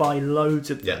don't go buy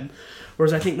loads of them.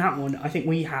 Whereas I think that one,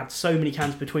 we had so many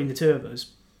cans between the two of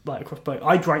us, like across both.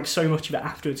 I drank so much of it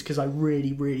afterwards because I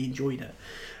really, really enjoyed it.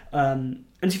 And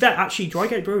to be fair, actually,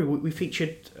 Drygate Brewery, we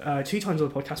featured 2 times on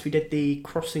the podcast. We did the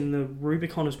Crossing the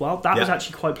Rubicon as well. That was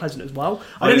actually quite pleasant as well.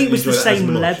 I don't think it was the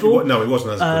same level. No, it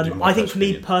wasn't as good. I think for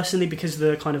me personally, because of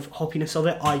the kind of hoppiness of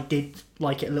it, I did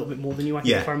like it a little bit more than you, I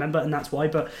think, if I remember, and that's why.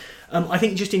 But I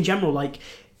think just in general, like,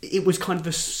 it was kind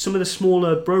of some of the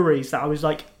smaller breweries that I was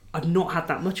like, I've not had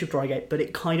that much of Drygate, but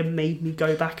it kind of made me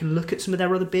go back and look at some of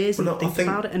their other beers and think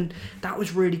about it, and that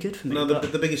was really good for me. No,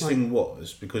 the biggest thing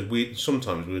was, because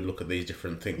sometimes we would look at these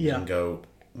different things and go,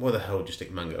 why the hell would you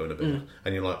stick mango in a beer?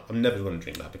 And you're like, I'm never going to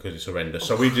drink that because it's horrendous.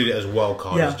 So we did it as a wild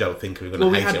card, as Joe, thinking we were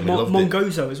going to hate it, and we loved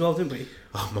Mongozo as well, didn't we?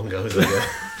 Oh, Mongozo, yeah.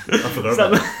 I forgot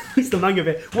about that. It's the mango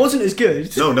beer. It wasn't as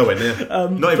good. No, nowhere near.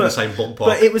 Not even the same ballpark.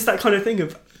 But it was that kind of thing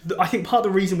of, I think part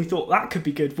of the reason we thought that could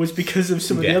be good was because of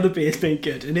some of the other beers being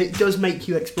good, and it does make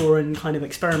you explore and kind of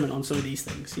experiment on some of these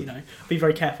things. You know, be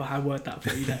very careful how I word that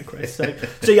for you there, Chris. So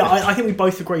yeah, I think we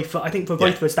both agree. I think for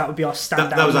both of us, that would be our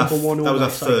standout number one. That was our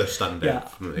first standout. Yeah.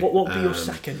 What would be your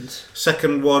second?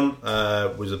 Second one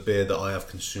was a beer that I have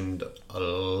consumed a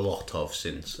lot of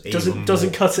since.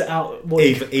 Doesn't cut it out.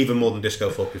 Even more than Disco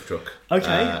Forklift Truck.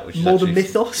 Okay, more than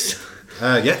Mythos.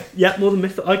 Yeah, more than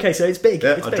Mythos. Okay, so it's big.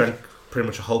 Yeah, I drank pretty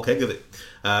much a whole keg of it,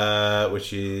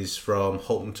 which is from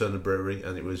Holton Turner Brewery,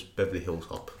 and it was Beverly Hills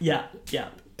Hop. Yeah.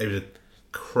 It was a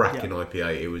cracking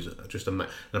IPA. It was just and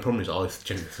the problem is, I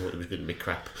genuinely thought it was going to be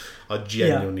crap. I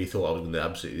genuinely thought I was going to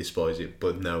absolutely despise it,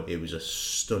 but no, it was a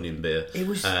stunning beer. It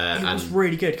was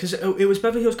really good because it was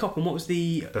Beverly Hills Hop, and what was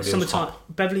the summertime?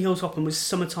 Beverly Hills Hop and was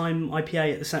summertime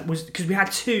IPA at the same, was because we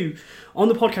had 2 on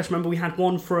the podcast. Remember, we had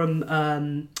one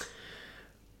from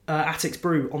Attic's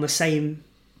Brew on the same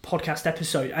podcast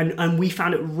episode, and we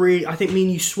found it really, I think me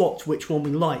and you swapped which one we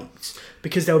liked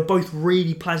because they were both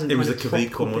really pleasant. It was the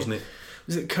Kavik one, wasn't it?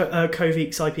 Was it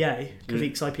Kovik's IPA?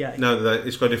 Kovik's IPA? No,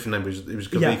 it's got a different name. It was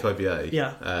Kavik IPA.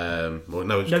 Yeah. Well,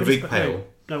 no, it was Kavik Pale.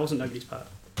 No, it wasn't Nobody's Poet.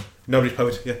 Nobody's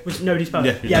Poet, yeah. Was it Nobody's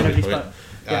Poet? Yeah, Nobody's Poet.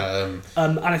 Yeah.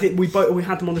 And I think we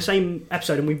had them on the same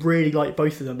episode, and we really liked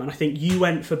both of them. And I think you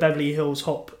went for Beverly Hills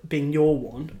Hop being your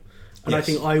one, and I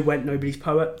think I went Nobody's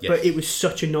Poet. Yes. But it was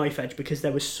such a knife edge because they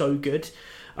were so good.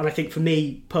 And I think for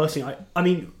me personally, I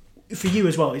mean, for you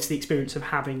as well, it's the experience of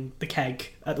having the keg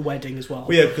at the wedding as well.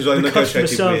 Well, yeah, because I the customer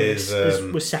negotiated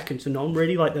service was second to none,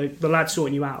 really. Like the lads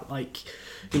sorting you out, like,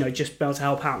 you know, just be able to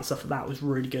help out and stuff like that was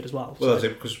really good as well. Well, that's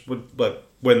it, because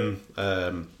when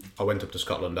I went up to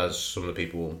Scotland, as some of the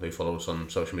people who follow us on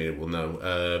social media will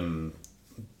know,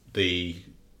 the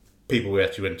people we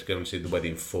actually went to go and see the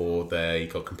wedding for, they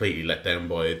got completely let down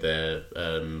by their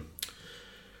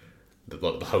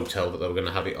the hotel that they were going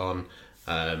to have it on.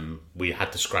 We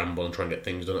had to scramble and try and get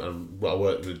things done, and I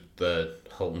worked with the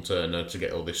Holton Turner to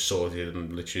get all this sorted,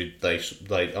 and literally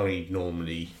they only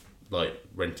normally like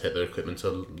rent out their equipment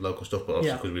to local stuff, but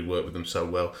obviously because we worked with them so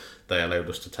well, they allowed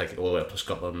us to take it all the way up to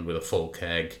Scotland with a full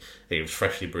keg. It was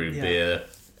freshly brewed beer.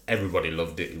 Everybody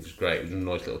loved it. It was great. It was a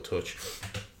nice little touch.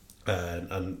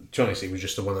 And to be honest, it was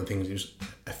just one of the things. It was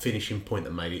a finishing point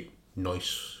that made it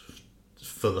nice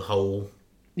for the whole,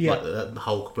 like the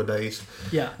whole couple of days.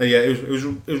 Yeah, and it was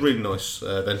really nice.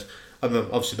 Then, and then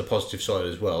obviously the positive side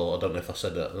as well. I don't know if I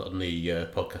said that on the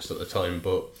podcast at the time,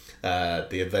 but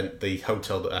the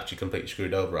hotel that actually completely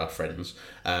screwed over our friends.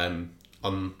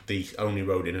 on the only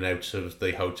road in and out of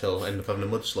the hotel end up having a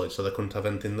mudslide, so they couldn't have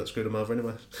anything that screwed them over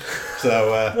anyway.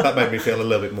 So that made me feel a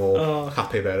little bit more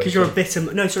happy about it. Because you're a bit...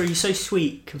 No, sorry, you're so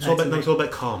sweet. It's all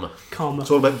about karma. Karma. It's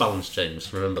all about balance,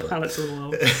 James. Remember that. Balance of the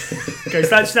world. Okay,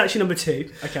 so that's your number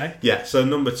 2. Okay. Yeah, so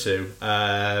number 2.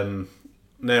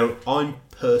 Now, I'm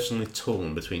personally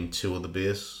torn between 2 other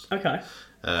beers. Okay.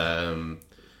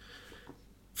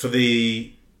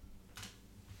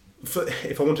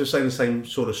 If I wanted to say the same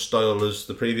sort of style as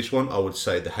the previous one, I would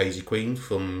say the Hazy Queen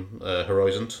from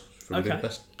Horizons from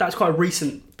Budapest. That's quite a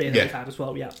recent beer that we've had as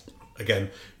well, yeah.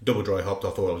 Again, double dry hopped. I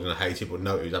thought I was going to hate it, but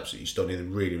no, it was absolutely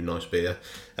stunning. Really nice beer.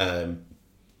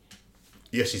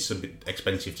 Yes, it's a bit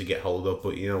expensive to get hold of,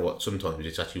 but you know what? Sometimes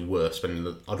it's actually worth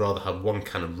spending. I'd rather have 1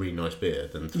 can of really nice beer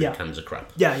than 3 cans of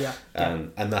crap. Yeah.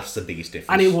 And that's the biggest difference.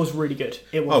 And it was really good.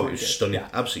 It was stunning. Yeah.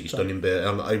 Absolutely stunning beer.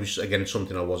 And it was, again,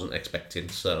 something I wasn't expecting,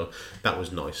 so that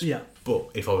was nice. Yeah. But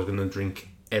if I was going to drink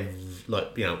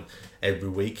every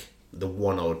week, the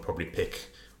one I would probably pick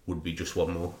would be Just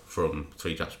One More from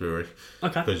Three Taps Brewery.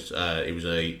 Okay. Because it was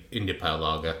a India Pale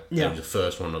Lager. Yeah. It was the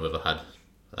first one I've ever had.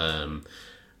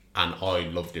 And I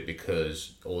loved it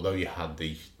because although you had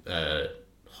the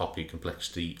hoppy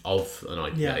complexity of an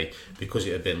IPA, because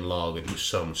it had been lagered, it was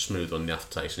so much smoother on the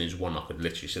aftertaste, and it's one I could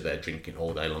literally sit there drinking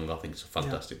all day long. I think it's a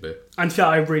fantastic beer. And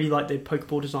I really like the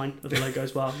Pokeball design of the logo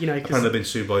as well. You know, apparently they've been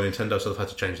sued by Nintendo, so they've had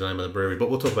to change the name of the brewery. But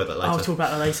we'll talk about that later. I'll talk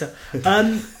about that later.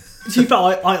 To be fair,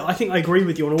 I think I agree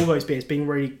with you on all those beers being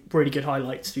really, really good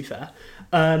highlights, to be fair.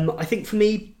 I think for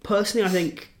me, personally, I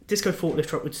think Disco Forklift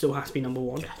Truck would still have to be number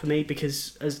 1 for me,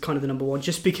 because as kind of the number 1,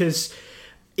 just because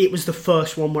it was the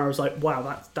first one where I was like,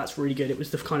 wow, that's really good. It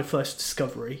was the kind of first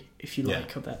discovery, if you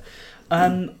like, of it.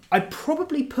 I'd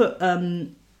probably put,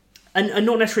 and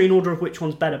not necessarily in order of which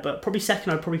one's better, but probably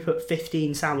second, I'd probably put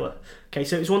 15 Sour. Okay,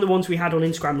 so it was one of the ones we had on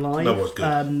Instagram Live. That was good.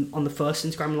 On the first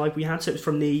Instagram Live we had, so it was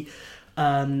from the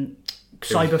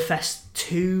Cyberfest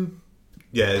 2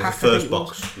 Yeah, it was the first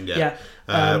box. Yeah.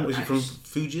 Was it from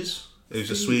Fuji's? It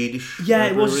was a Swedish. Yeah,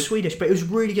 it was Swedish, but it was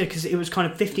really good because it was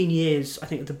kind of 15 years, I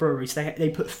think, of the brewery. So they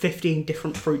put 15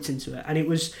 different fruits into it, and it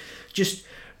was just.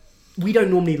 We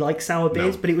don't normally like sour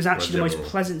beers, but it was actually the most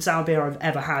pleasant sour beer I've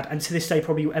ever had, and to this day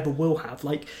probably ever will have.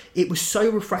 Like, it was so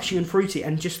refreshing and fruity,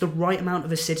 and just the right amount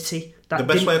of acidity. The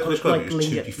best way I could describe it was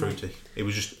tutti fruity. It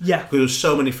was just because there was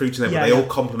so many fruits in there, but they all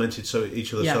complemented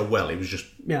each other so well. It was just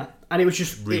and it was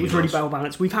just really nice. Well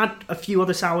balanced. We've had a few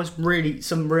other sours, really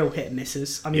some real hit and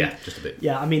misses. I mean, just a bit.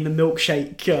 Yeah, I mean the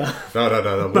milkshake.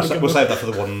 No. We'll save that for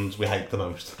the ones we hate the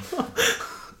most.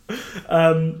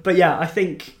 But yeah, I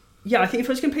think if I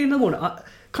was going to pick another one,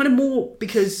 kind of more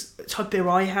because the type of beer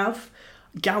I have,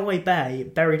 Galway Bay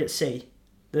Buried at Sea.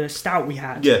 The stout we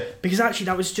had. Yeah. Because actually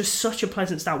that was just such a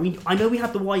pleasant stout. I know we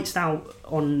had the white stout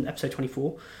on episode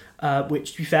 24,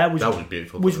 which to be fair was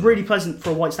beautiful. Was really pleasant for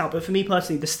a white stout, but for me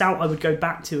personally, the stout I would go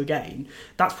back to again,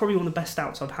 that's probably one of the best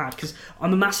stouts I've had, because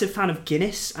I'm a massive fan of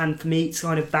Guinness, and for me it's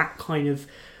kind of that kind of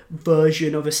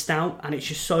version of a stout, and it's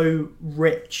just so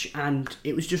rich, and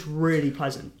it was just really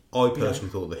pleasant. I personally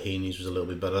thought the Heaney's was a little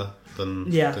bit better than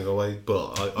Galway,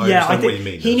 but I understand what you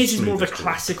mean. Heaney's is more of a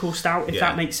classical stout, if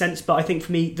that makes sense. But I think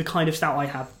for me, the kind of stout I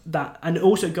have, that, and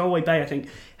also Galway Bay, I think,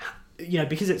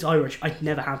 because it's Irish, I'd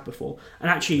never had before. And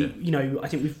actually, I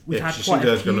think we've had quite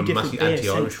a few different beers.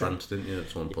 Anti-Irish rant, didn't you,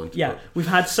 at one point? Yeah, we've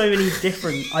had so many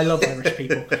different. I love Irish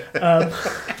people.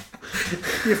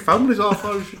 Your family's half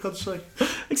Irish, you've got to say.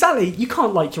 Exactly, you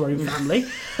can't like your own family.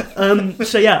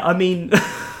 So yeah, I mean.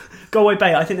 Galway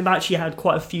Bay, I think they've actually had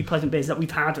quite a few pleasant beers that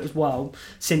we've had as well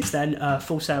since then.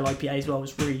 Full Sail IPA as well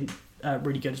was really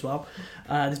good as well.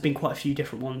 There's been quite a few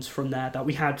different ones from there that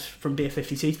we had from Beer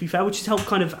 52, to be fair, which has helped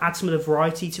kind of add some of the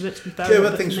variety to it, to be fair. Yeah, we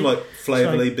had things like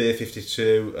Flavourly, Beer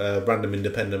 52, random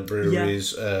independent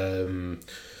breweries. I'll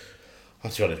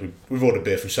be honest, we've ordered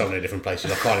beer from so many different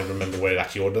places, I can't even remember where we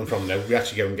actually ordered them from now. We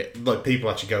actually go and get,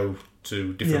 people actually go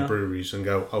to different breweries and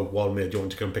go, oh, Wildmere, do you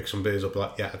want to go and pick some beers up?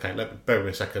 Like, yeah, okay, bear with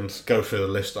me a second, go through the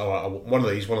list. All right, I want one of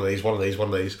these.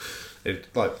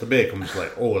 The beer comes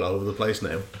all over the place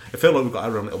now. I feel like we've got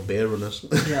our own little beer runners.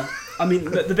 Yeah, I mean,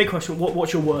 the big question,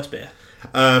 what's your worst beer?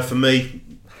 For me,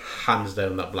 hands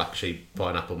down, that Black Sheep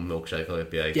Pineapple Milkshake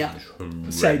IPA. Yeah,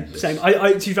 same.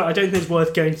 I to be fair, I don't think it's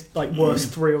worth going to,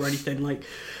 worst 3 or anything. That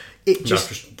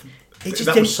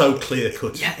was so clear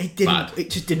cut. Yeah, it didn't. Bad.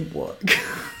 It just didn't work.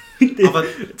 To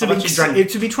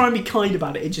be trying to be kind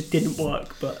about it, it just didn't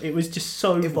work. But it was just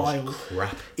so vile.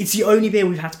 Crap. It's the only beer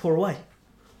we've had to pour away.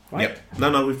 Right? Yep.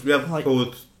 No, we haven't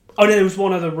poured. Oh no, there was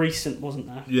one other recent, wasn't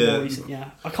there? Yeah. More recent, yeah.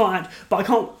 I can't.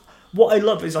 what I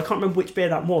love is I can't remember which beer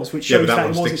that was, which Yeah, shows but that that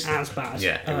it one wasn't sticks. as bad.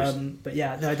 Yeah, it was- But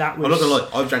yeah, no, that was. I'm not gonna lie,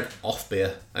 I've drank off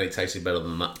beer and it tasted better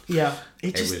than that. Yeah,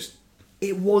 It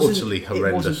it was wasn't. utterly It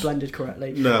horrendous. wasn't blended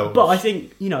correctly. No. but I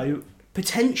think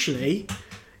potentially,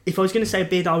 if I was going to say a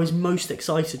beer that I was most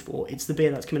excited for, it's the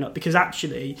beer that's coming up because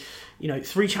actually,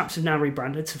 Three Chaps have now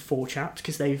rebranded to Four Chaps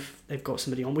because they've got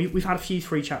somebody on. We've had a few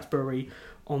Three Chaps Brewery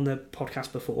on the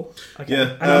podcast before. Okay.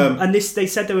 Yeah, and this they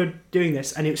said they were doing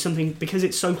this, and it was something because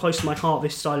it's so close to my heart.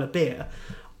 This style of beer,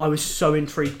 I was so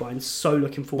intrigued by and so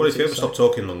looking forward Well, if to you it. ever stop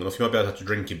talking long enough, you might be able to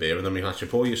drink your beer and then we can actually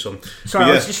pour you some. Sorry,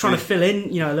 But I was just trying to fill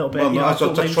in, a little bit. Well, I I was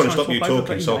thought maybe trying to stop you talk over,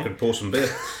 talking but, so I could pour some beer.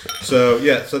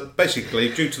 So basically,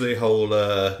 due to the whole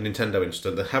Nintendo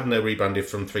incident, they have now rebranded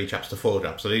from Three Chaps to Four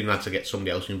Chaps. So they even had to get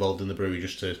somebody else involved in the brewery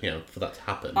just to, for that to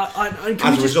happen.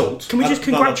 Can we just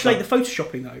congratulate the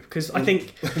photoshopping though? Because I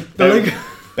think the logo.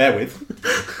 Bear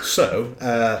with. So,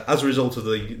 as a result of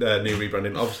the new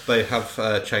rebranding, obviously they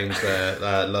have changed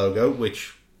their logo,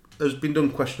 which has been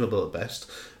done questionable at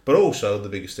best. But also, the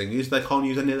biggest thing is they can't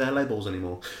use any of their labels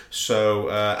anymore. So,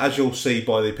 as you'll see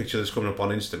by the picture that's coming up on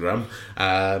Instagram,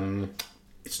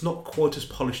 it's not quite as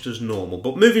polished as normal.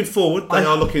 But moving forward, they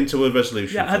are looking to a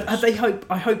resolution. Yeah, have they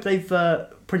I hope they've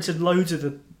printed loads of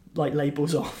the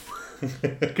labels off.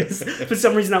 Because for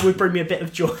some reason that would bring me a bit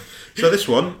of joy. So this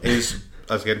one is,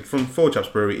 as again, from Four Chaps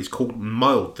Brewery, it's called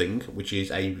Mild Thing, which is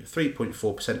a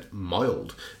 3.4%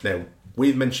 mild. Now,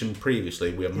 we've mentioned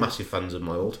previously, we are massive fans of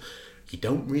mild. You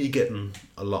don't really get them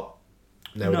a lot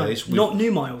nowadays. No, not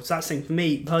new milds. That's the thing for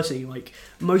me personally. Like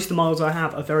most of the milds I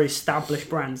have are very established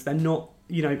brands. They're not,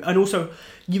 and also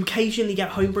you occasionally get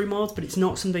homebrew milds, but it's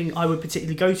not something I would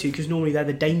particularly go to because normally they're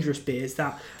the dangerous beers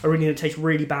that are really going to taste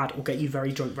really bad or get you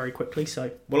very drunk very quickly.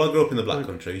 So, well, I grew up in the Black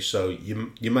Country, so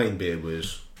your main beer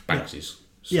was Banksy's.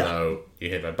 So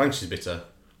you have Banksy's Bitter,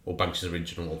 or Banksy's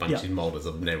Original, or Banksy's Mild as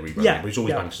I've never rebranded. But it's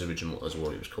always Banksy's Original as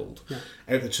what it was called. Yeah.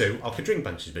 Out of the two, I could drink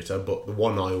Banksy's Bitter, but the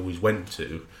one I always went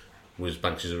to was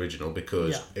Banksy's Original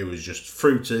because it was just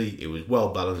fruity, it was well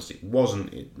balanced, it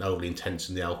wasn't overly intense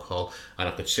in the alcohol, and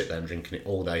I could sit there and drinking it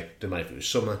all day. Didn't matter if it was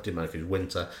summer, didn't matter if it was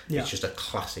winter. It's just a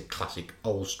classic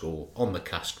old school on the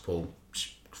cask pull,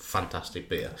 fantastic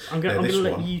beer. I'm going to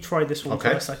let you try this one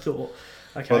first. I thought.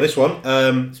 Okay. Well, this one.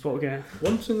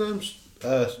 One thing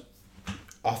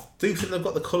I do think they've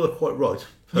got the colour quite right.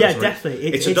 Yeah, definitely.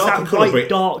 It's a darker colour, but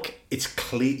dark. It's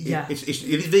clean. Yeah. It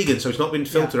is vegan, so it's not been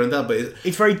filtered and that. But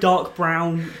it's very dark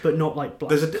brown, but not like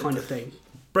black kind of thing.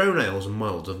 Brown ales and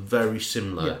milds are very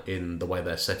similar in the way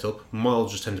they're set up.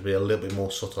 Milds just tend to be a little bit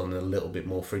more subtle and a little bit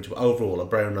more fruity. But overall, a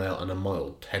brown ale and a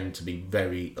mild tend to be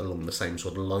very along the same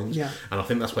sort of lines. Yeah. And I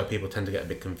think that's where people tend to get a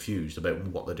bit confused about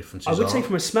what the differences are. I would say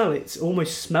from a smell, it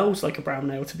almost smells like a brown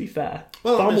ale, to be fair.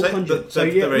 Well, far more pungent. So,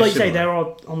 like you say, they're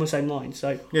all on the same line.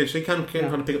 So yeah, so you can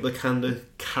kind of pick up the kind of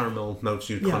caramel notes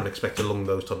you'd kind of expect along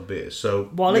those type of beers. So,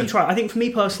 well, I'll let you try. I think for me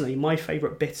personally, my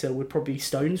favourite bitter would probably be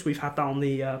Stones. We've had that on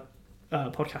the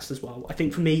podcast as well. I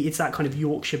think for me, it's that kind of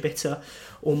Yorkshire bitter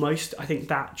almost. I think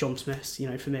that John Smith's,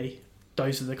 for me,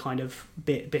 those are the kind of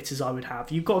bitters I would have.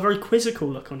 You've got a very quizzical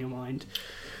look on your mind.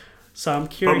 So I'm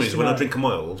curious. Problem is, when I drink a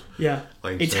mild,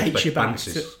 it takes you back.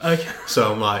 Okay.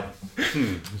 So I'm like,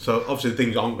 So obviously the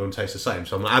things aren't going to taste the same.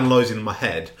 So I'm analysing in my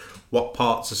head what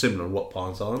parts are similar and what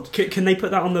parts aren't. Can they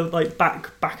put that on the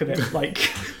back of it,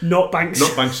 not Banks?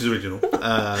 Not Banks' Original.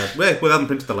 We haven't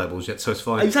printed the labels yet, so it's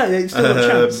fine. Exactly, it's still a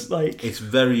chance. It's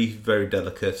very, very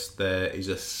delicate. There's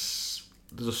a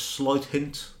slight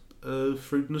hint of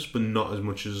fruitiness, but not as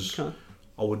much as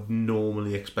I would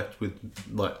normally expect with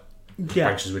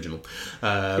Banks' Original.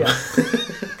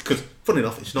 Because, funny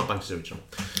enough, it's not Banks' Original.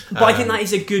 But I think that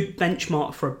is a good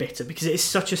benchmark for a bitter because it is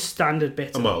such a standard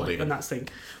bitter. And that's the thing.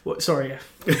 Sorry, I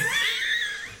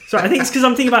think it's because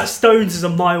I'm thinking about Stones as a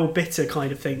mild bitter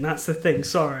kind of thing. That's the thing.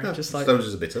 Sorry, Stones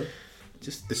is a bitter.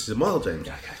 This is a mild, James.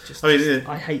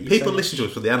 I hate you. People listen to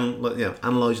us for the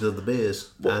analysing of the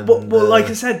beers. Well, like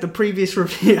I said, the previous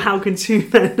review. How can two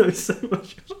men know so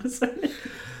much?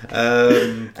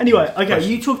 Anyway, okay.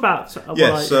 Question. You talk about.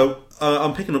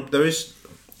 I'm picking up.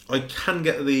 I can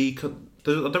get I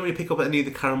don't really pick up any of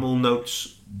the caramel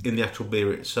notes in the actual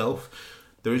beer itself.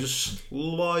 There is a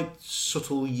slight,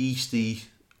 subtle, yeasty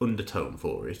undertone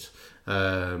for it.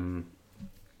 Or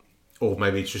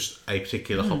maybe it's just a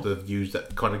particular hop they've used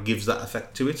that kind of gives that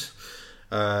effect to it.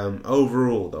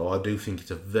 Overall, though, I do think it's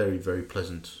a very, very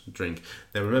pleasant drink.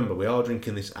 Now, remember, we are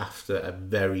drinking this after a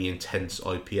very intense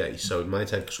IPA, so it may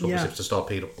take a couple of sips to start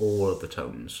picking up all of the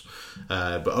tones.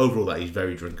 But overall, that is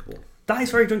very drinkable. That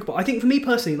is very drinkable. I think for me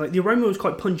personally, the aroma was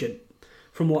quite pungent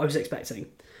from what I was expecting.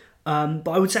 But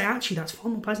I would say actually that's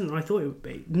far more pleasant than I thought it would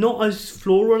be. Not as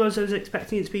floral as I was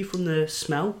expecting it to be from the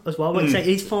smell as well. Like I say, it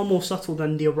is far more subtle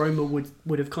than the aroma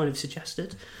would have kind of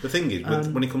suggested. The thing is,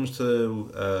 when it comes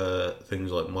to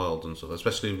things like mild and stuff,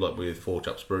 especially like with Four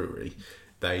Chaps Brewery,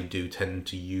 they do tend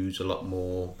to use a lot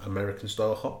more American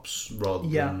style hops rather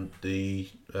than the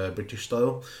British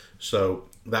style. So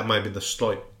that might be the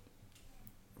slight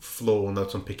floral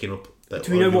notes I'm picking up.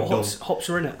 Do we know what hops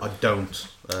are in it? I don't.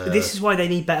 This is why they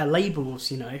need better labels,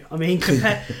 you know. I mean, don't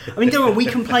worry, we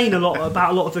complain a lot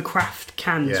about a lot of the craft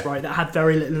cans, right, that have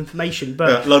very little information.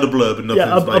 But a load of blurb and nothing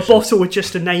information. A bottle with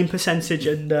just a name, percentage,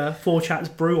 and Four Chats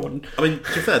brew on. I mean,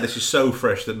 to be fair, this is so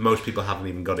fresh that most people haven't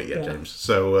even got it yet, James.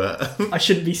 So I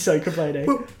shouldn't be so complaining.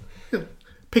 Well,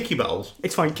 picky battles.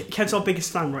 It's fine. Kev's our biggest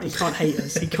fan, right? He can't hate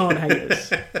us.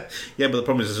 Yeah, but the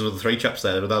problem is there's another 3 chaps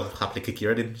there, but they'll happily kick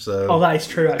your head in. So. Oh, that is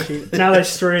true, actually. Now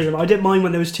there's 3 of them. I didn't mind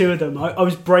when there was 2 of them. I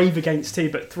was brave against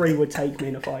 2, but 3 would take me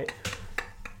in a fight.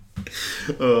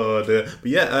 Oh, dear. But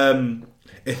yeah, to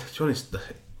be honest,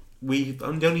 the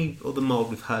only other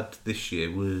mould we've had this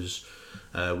year was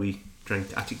we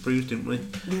drank Attic Brews, didn't we?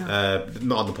 Yeah.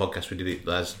 Not on the podcast, we did it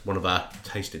as one of our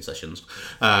tasting sessions.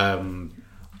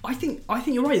 I think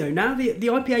you're right though. Now the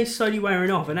IPA is slowly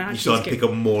wearing off, and actually you start to pick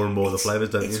up more and more of the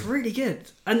flavours, don't you? It's really good,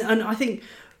 and I think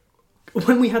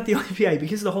when we had the IPA,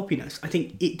 because of the hoppiness, I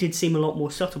think it did seem a lot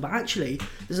more subtle. But actually,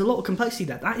 there's a lot of complexity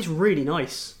there. That is really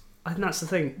nice. I think that's the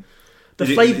thing. The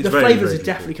flavours are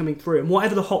definitely coming through, and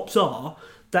whatever the hops are,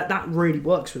 that really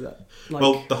works with it. Like,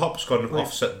 well, the hops kind of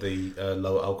offset the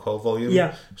lower alcohol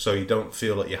volume, so you don't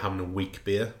feel like you're having a weak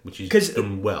beer, which is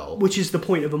done well. Which is the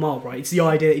point of a mild, right? It's the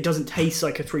idea that it doesn't taste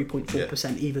like a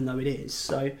 3.4%, even though it is.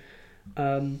 So,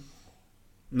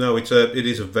 no, it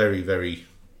is a very, very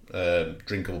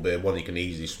drinkable beer. One you can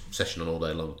easily session on all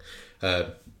day long.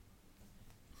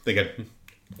 Again,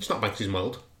 it's not Banks's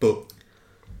mild, but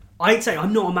I'd say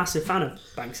I'm not a massive fan of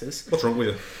Banks's. What's wrong with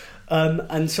you?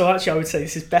 And so actually I would say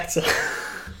this is better.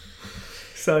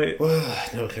 So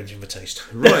no occasion for taste.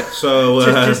 Right, so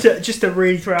just to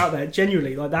really throw out there,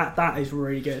 genuinely, like that is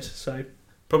really good. So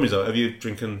problem is though, have you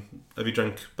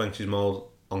drank Banks's mild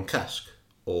on cask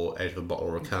or out of a bottle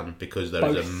or a can? Because there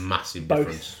is a massive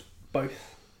difference. Both.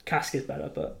 Cask is better,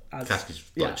 but cask is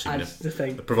as the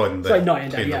thing. Providing they like night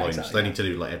and day, clean the lines, exactly, they need to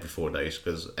do like every 4 days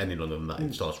because any longer than that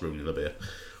it starts ruining the beer.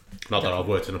 Not that I've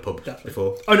worked in a pub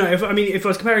before. Oh no! If I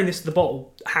was comparing this to the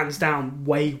bottle, hands down,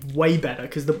 way better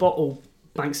because the bottle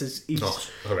Banks is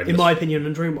in my opinion,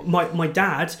 undrinkable. My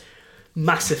dad,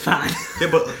 massive fan. Yeah,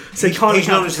 but so he can't he's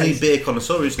account not for a taste. beer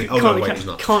connoisseur, isn't he? Oh no, wait, he's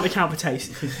not. Can't account for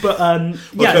taste. But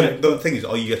the thing is,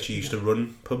 I actually used to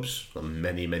run pubs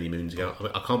many moons ago.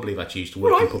 I can't believe I actually used to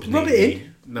work in pubs. Rub it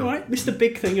in. No. Right, Mr.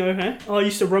 Big Thing over here. I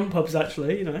used to run pubs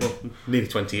actually, you know. Well, nearly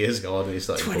 20 years ago I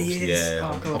started 20 pubs. years?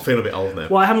 Yeah, Oh, I'm feeling a bit old now.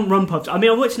 Well, I haven't run pubs. I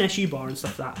mean, I worked in SU bar and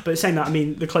stuff like that. But saying that, I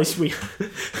mean, the closest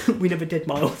we never did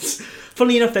milds.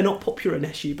 Funnily enough, they're not popular in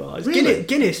SU bars. Really?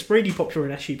 Guinness, really popular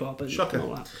in SU bar, but Shocker.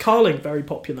 not that. Carling, very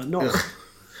popular. Not.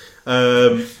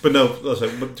 But no, but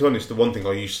to be honest, the one thing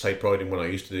I used to take pride in when I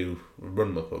used to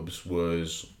run my pubs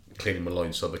was cleaning my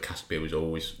lines so the cask beer was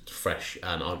always fresh,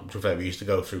 and to be fair, we used to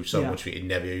go through so much of it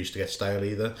never used to get stale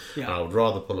either. And I would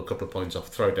rather pull a couple of pints off,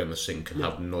 throw it down the sink and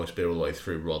have nice beer all the way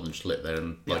through rather than just let there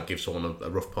and give someone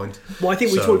a rough pint. Well, I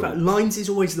think we talked about lines is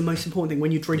always the most important thing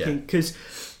when you're drinking because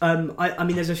I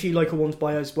mean there's a few local ones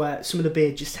by us where some of the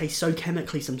beer just tastes so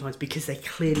chemically sometimes because they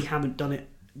clearly haven't done it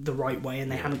the right way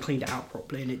and they haven't cleaned it out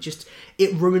properly, and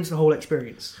it ruins the whole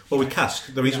experience. Well, with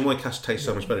cask, the reason why cask tastes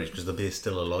so much better is because the beer's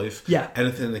still alive.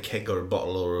 Anything in a keg or a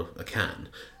bottle or a can,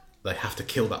 they have to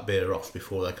kill that beer off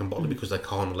before they can bottle it because they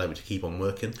can't allow it to keep on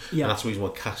working. And that's the reason why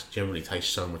cask generally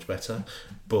tastes so much better,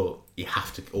 but you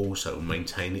have to also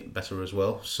maintain it better as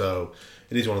well. So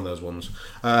it is one of those ones.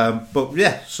 But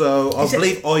yeah, so I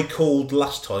believe I called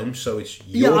last time, so it's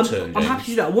your turn, James. I'm happy to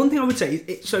do that. One thing I would say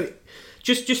is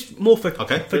just more for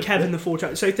Kevin the Four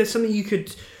Chaps. So if there's something you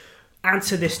could add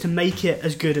to this to make it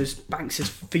as good as Banks's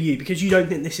for you, because you don't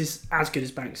think this is as good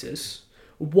as Banks's,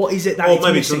 what is it that it's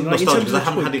missing? Like, in terms of I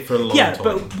haven't had it for a long time.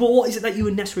 But what is it that you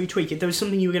would necessarily tweak? If there was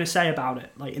something you were going to say about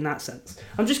it, like in that sense,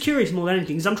 I'm just curious more than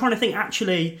anything because I'm trying to think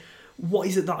actually. What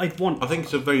is it that I'd want? I think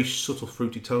it's a very subtle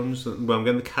fruity tones. Well, I'm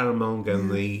getting the caramel, I'm getting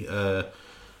the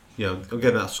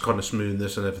again that kind of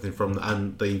smoothness and everything from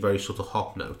and the very subtle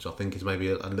hop notes. I think is maybe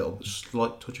a little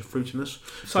slight touch of fruitiness.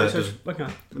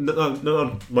 Okay.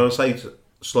 No. When I say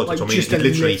slight touch, I mean it's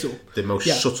literally the most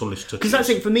subtlest touch. Because that's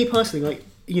it for me personally. Like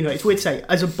it's weird to say,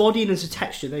 as a body and as a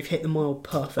texture, they've hit the mild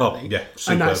perfectly. Oh yeah,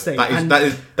 super. And that's the thing.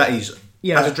 That is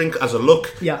as a drink, as a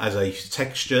look, as a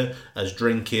texture, as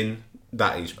drinking.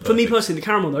 That is perfect. For me personally, the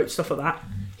caramel notes, stuff like that,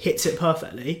 hits it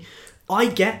perfectly. I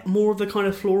get more of the kind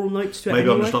of floral notes to it. Maybe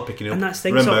anyway, I'm just not picking up. and that's the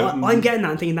thing. Remember, So I'm getting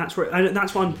that and thinking that's where, and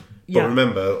that's why I'm. Yeah, but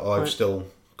remember, I've still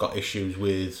got issues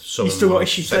with some. you of still my got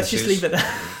issues. Let's just senses. leave it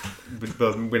there. But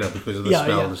because of the Yeah,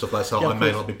 smell yeah. and stuff like that, so Yeah, I of may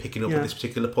course. not be picking up Yeah. at this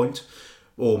particular point,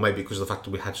 or maybe because of the fact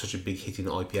that we had such a big hit in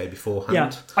IPA beforehand.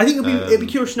 Yeah, I think it'd be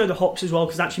curious to know the hops as well,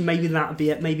 because actually maybe that would be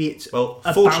it. Maybe it's Well,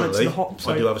 a balance of fortunately, the hops.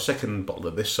 I do have a second bottle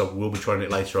of this, so we'll be trying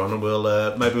it later on, and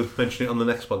we'll maybe mention it on the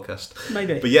next podcast.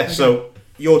 Maybe. But yeah, Okay. so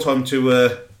your time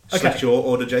to select your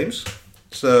order, James.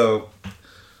 So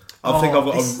I think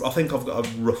I've got a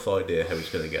rough idea how it's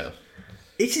going to go.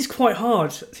 This is quite hard,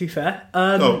 to be fair.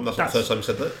 That's not the first time you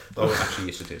said that. Oh, actually,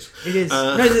 yes, it is. It is.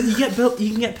 No,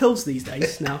 you can get pills these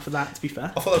days now for that. To be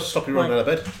fair. I thought I was stopping running out of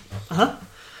bed.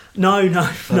 No,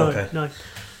 okay. no.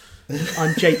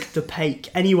 I'm Jake the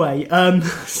Pake. Anyway,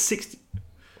 60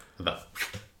 No.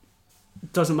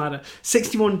 doesn't matter.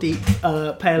 61 deep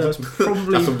pale ale is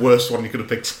probably That's the worst one you could have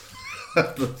picked.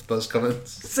 Those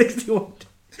comments. 61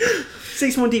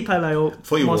 deep pale ale.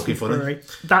 For your Marston walking funny. Brewery.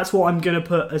 That's what I'm going to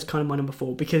put as kind of my number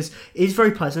 4, because it is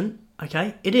very pleasant.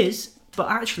 Okay, it is, but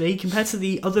actually compared to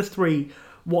the other 3,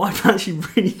 what I've actually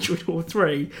really enjoyed all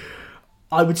 3.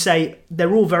 I would say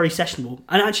they're all very sessionable.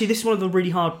 And actually, this is one of the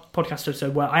really hard podcast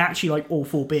episodes where I actually like all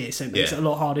 4 beers, so it makes it a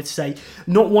lot harder to say.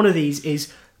 Not one of these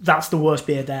is, that's the worst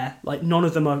beer there. Like, none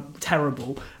of them are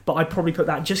terrible, but I'd probably put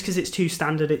that just because it's too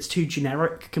standard, it's too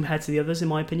generic compared to the others, in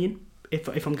my opinion, if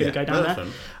I'm going to go down there.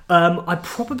 I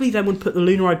probably then would put the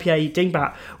Lunar IPA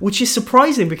Dingbat, which is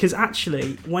surprising because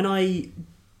actually, when I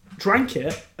drank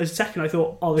it, as a second, I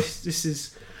thought, oh, this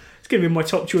is... it's going to be my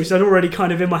top choice. I'd already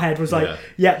kind of in my head was like,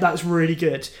 yeah that's really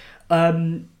good.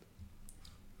 But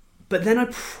then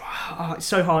it's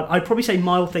so hard. I'd probably say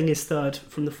Mild Thing is third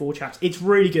from the 4 chaps. It's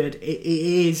really good.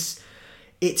 It's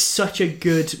such a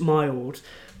good mild.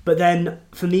 But then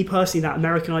for me personally, that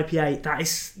American IPA, that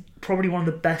is probably one of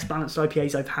the best balanced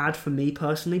IPAs I've had for me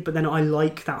personally. But then I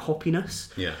like that hoppiness.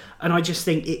 Yeah. And I just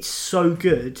think it's so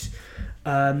good.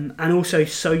 And also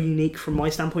so unique from my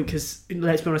standpoint, because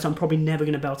let's be honest, I'm probably never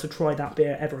going to be able to try that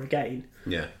beer ever again.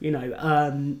 Yeah. You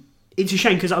know, it's a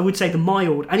shame because I would say the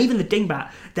Mild and even the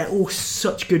Dingbat, they're all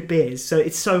such good beers. So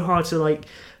it's so hard to like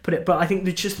put it. But I think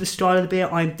just the style of the beer,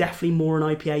 I'm definitely more an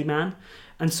IPA man.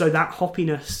 And so that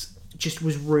hoppiness just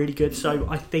was really good. So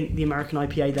I think the American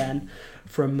IPA then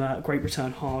from Great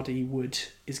Return Hardy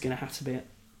is going to have to be it.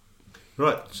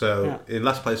 Right, so in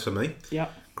last place for me, Yeah.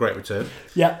 Great Return.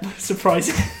 Yeah,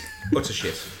 surprising. Utter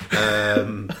shit.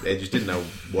 It just didn't know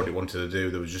what it wanted to do.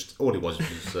 There was just all it was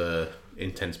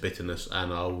intense bitterness,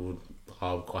 and I'm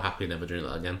quite happy never doing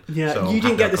that again. Yeah, so you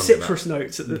didn't get the citrus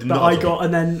notes that I got,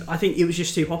 and then I think it was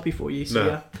just too hoppy for you. So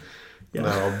No. yeah. No,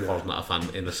 I was not a fan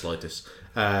in the slightest.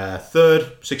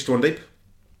 Third, 61 Deep.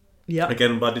 Yeah.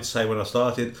 Again, I did say when I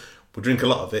started, we drink a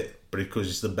lot of it, but because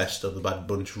it's the best of the bad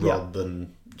bunch rather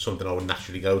than something I would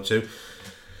naturally go to.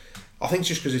 I think it's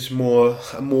just because it's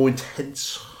a more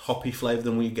intense hoppy flavour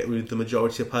than we get with the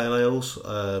majority of pale ales,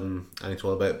 and it's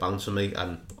all about balance for me.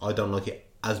 And I don't like it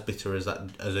as bitter as that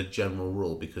as a general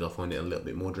rule because I find it a little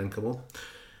bit more drinkable.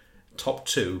 Top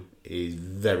 2 is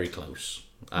very close,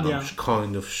 and I'm just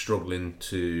kind of struggling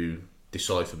to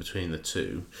decipher between the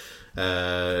 2.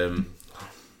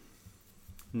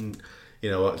 You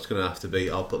know what? It's going to have to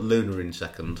be. I'll put Lunar in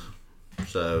second.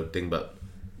 So Dingbat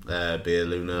beer,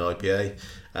 Lunar IPA.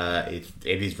 It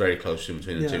is very close in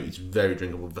between the 2. It's very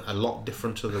drinkable, a lot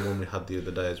different to the one we had the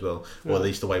other day as well, or at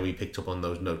least the way we picked up on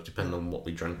those notes, depending on what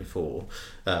we drank before.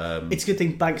 It's a good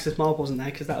thing Banks' Marble wasn't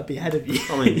there because that would be ahead of you.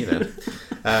 I mean, you know,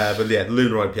 but yeah,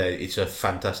 Lunar IPA. It's a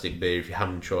fantastic beer. If you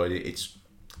haven't tried it, it's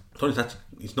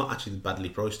not actually badly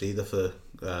priced either for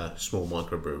small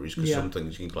microbreweries, because some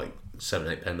things you can like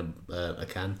 £7-8 a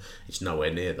can. It's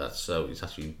nowhere near that, so it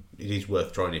is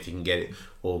worth trying if you can get it,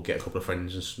 or get a couple of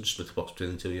friends and split the box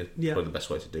between the 2 of you. Yeah, probably the best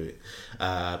way to do it.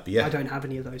 But yeah, I don't have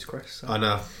any of those, Chris. So. I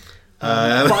know.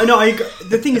 But no,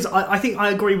 the thing is, I think I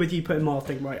agree with you putting Mild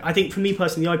Thing right. I think for me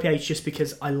personally, the IPA is just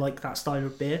because I like that style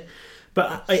of beer.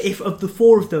 But if of the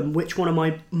 4 of them, which one am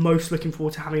I most looking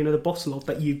forward to having another bottle of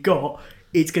that you've got?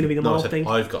 It's going to be the Mild Thing.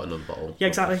 I've got another bottle. Yeah,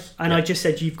 exactly. And I just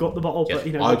said you've got the bottle, but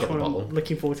you know, I've which got the one bottle. I'm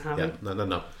looking forward to having. Yeah,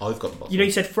 no. I've got the bottle. You know,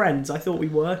 you said friends. I thought we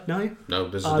were. No,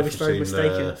 there's I a was difference very between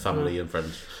mistaken. family and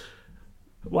friends.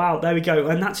 Wow, there we go.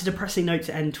 And that's a depressing note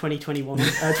to end 2021.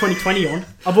 2020 on.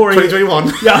 I've already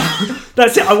 2021. Yeah,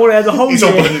 that's it. I want to end the whole He's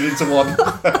year. all putting it into one.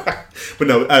 But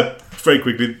no, very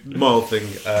quickly, Mild Thing.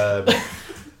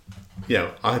 You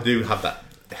know, I do have that.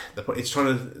 It's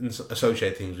trying to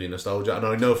associate things with nostalgia, and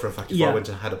I know for a fact if I went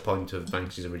and had a pint of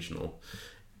Banks' original,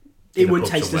 It in a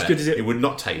wouldn't pub taste as somewhere, good as it. It would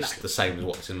not taste the same as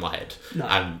what's in my head. No.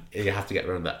 And you have to get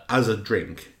around that. As a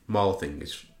drink, Marlthing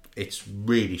it's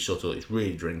really subtle. It's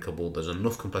really drinkable. There's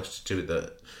enough complexity to it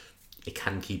that it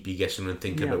can keep you guessing and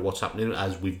thinking Yeah. about what's happening,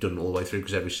 as we've done all the way through,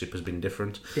 because every sip has been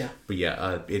different. Yeah. But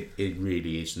yeah, it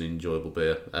really is an enjoyable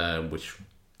beer, which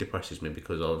depresses me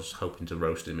because I was hoping to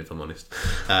roast him, if I'm honest.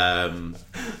 That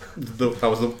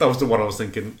was the one I was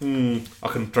thinking, I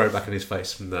can throw it back in his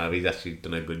face. No, he's actually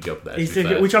done a good job there. He's doing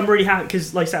it, which I'm really happy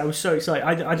because, like I said, I was so excited.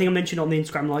 I think I mentioned on the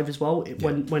Instagram live as well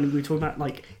when we were talking about,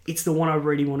 like, it's the one I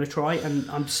really want to try, and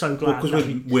I'm so glad. Because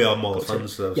we are mild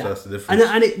fans, so that's the difference.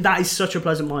 And that is such a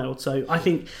pleasant mild. So I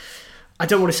think, I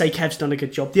don't want to say Kev's done a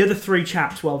good job. The other three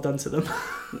chaps, well done to them.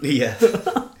 Yeah.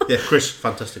 Yeah, Chris,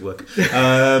 fantastic work.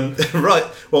 Right,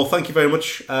 well, thank you very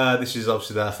much. This is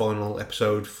obviously our final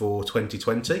episode for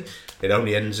 2020. It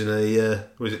only ends in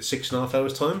 6.5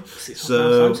 hours time?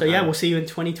 So yeah, we'll see you in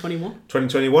 2021.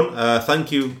 2021.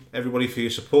 Thank you, everybody, for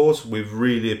your support. We've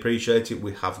really appreciated it.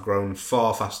 We have grown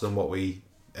far faster than what we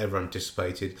ever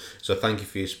anticipated. So thank you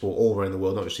for your support all around the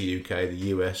world, not just the UK, the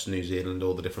US, New Zealand,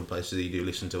 all the different places that you do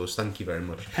listen to us. Thank you very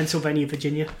much. Pennsylvania,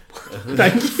 Virginia.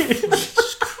 Thank you.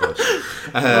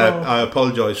 I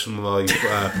apologise for my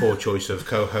poor choice of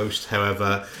co-host.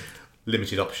 However,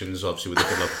 limited options, obviously, with the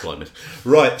good local climate.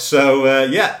 Right, so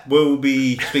we'll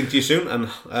be speaking to you soon, and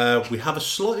we have a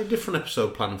slightly different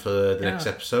episode planned for the next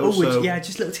episode.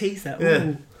 Just a little tease there.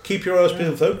 Yeah, keep your eyes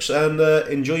peeled, folks, and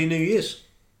enjoy your New Year's.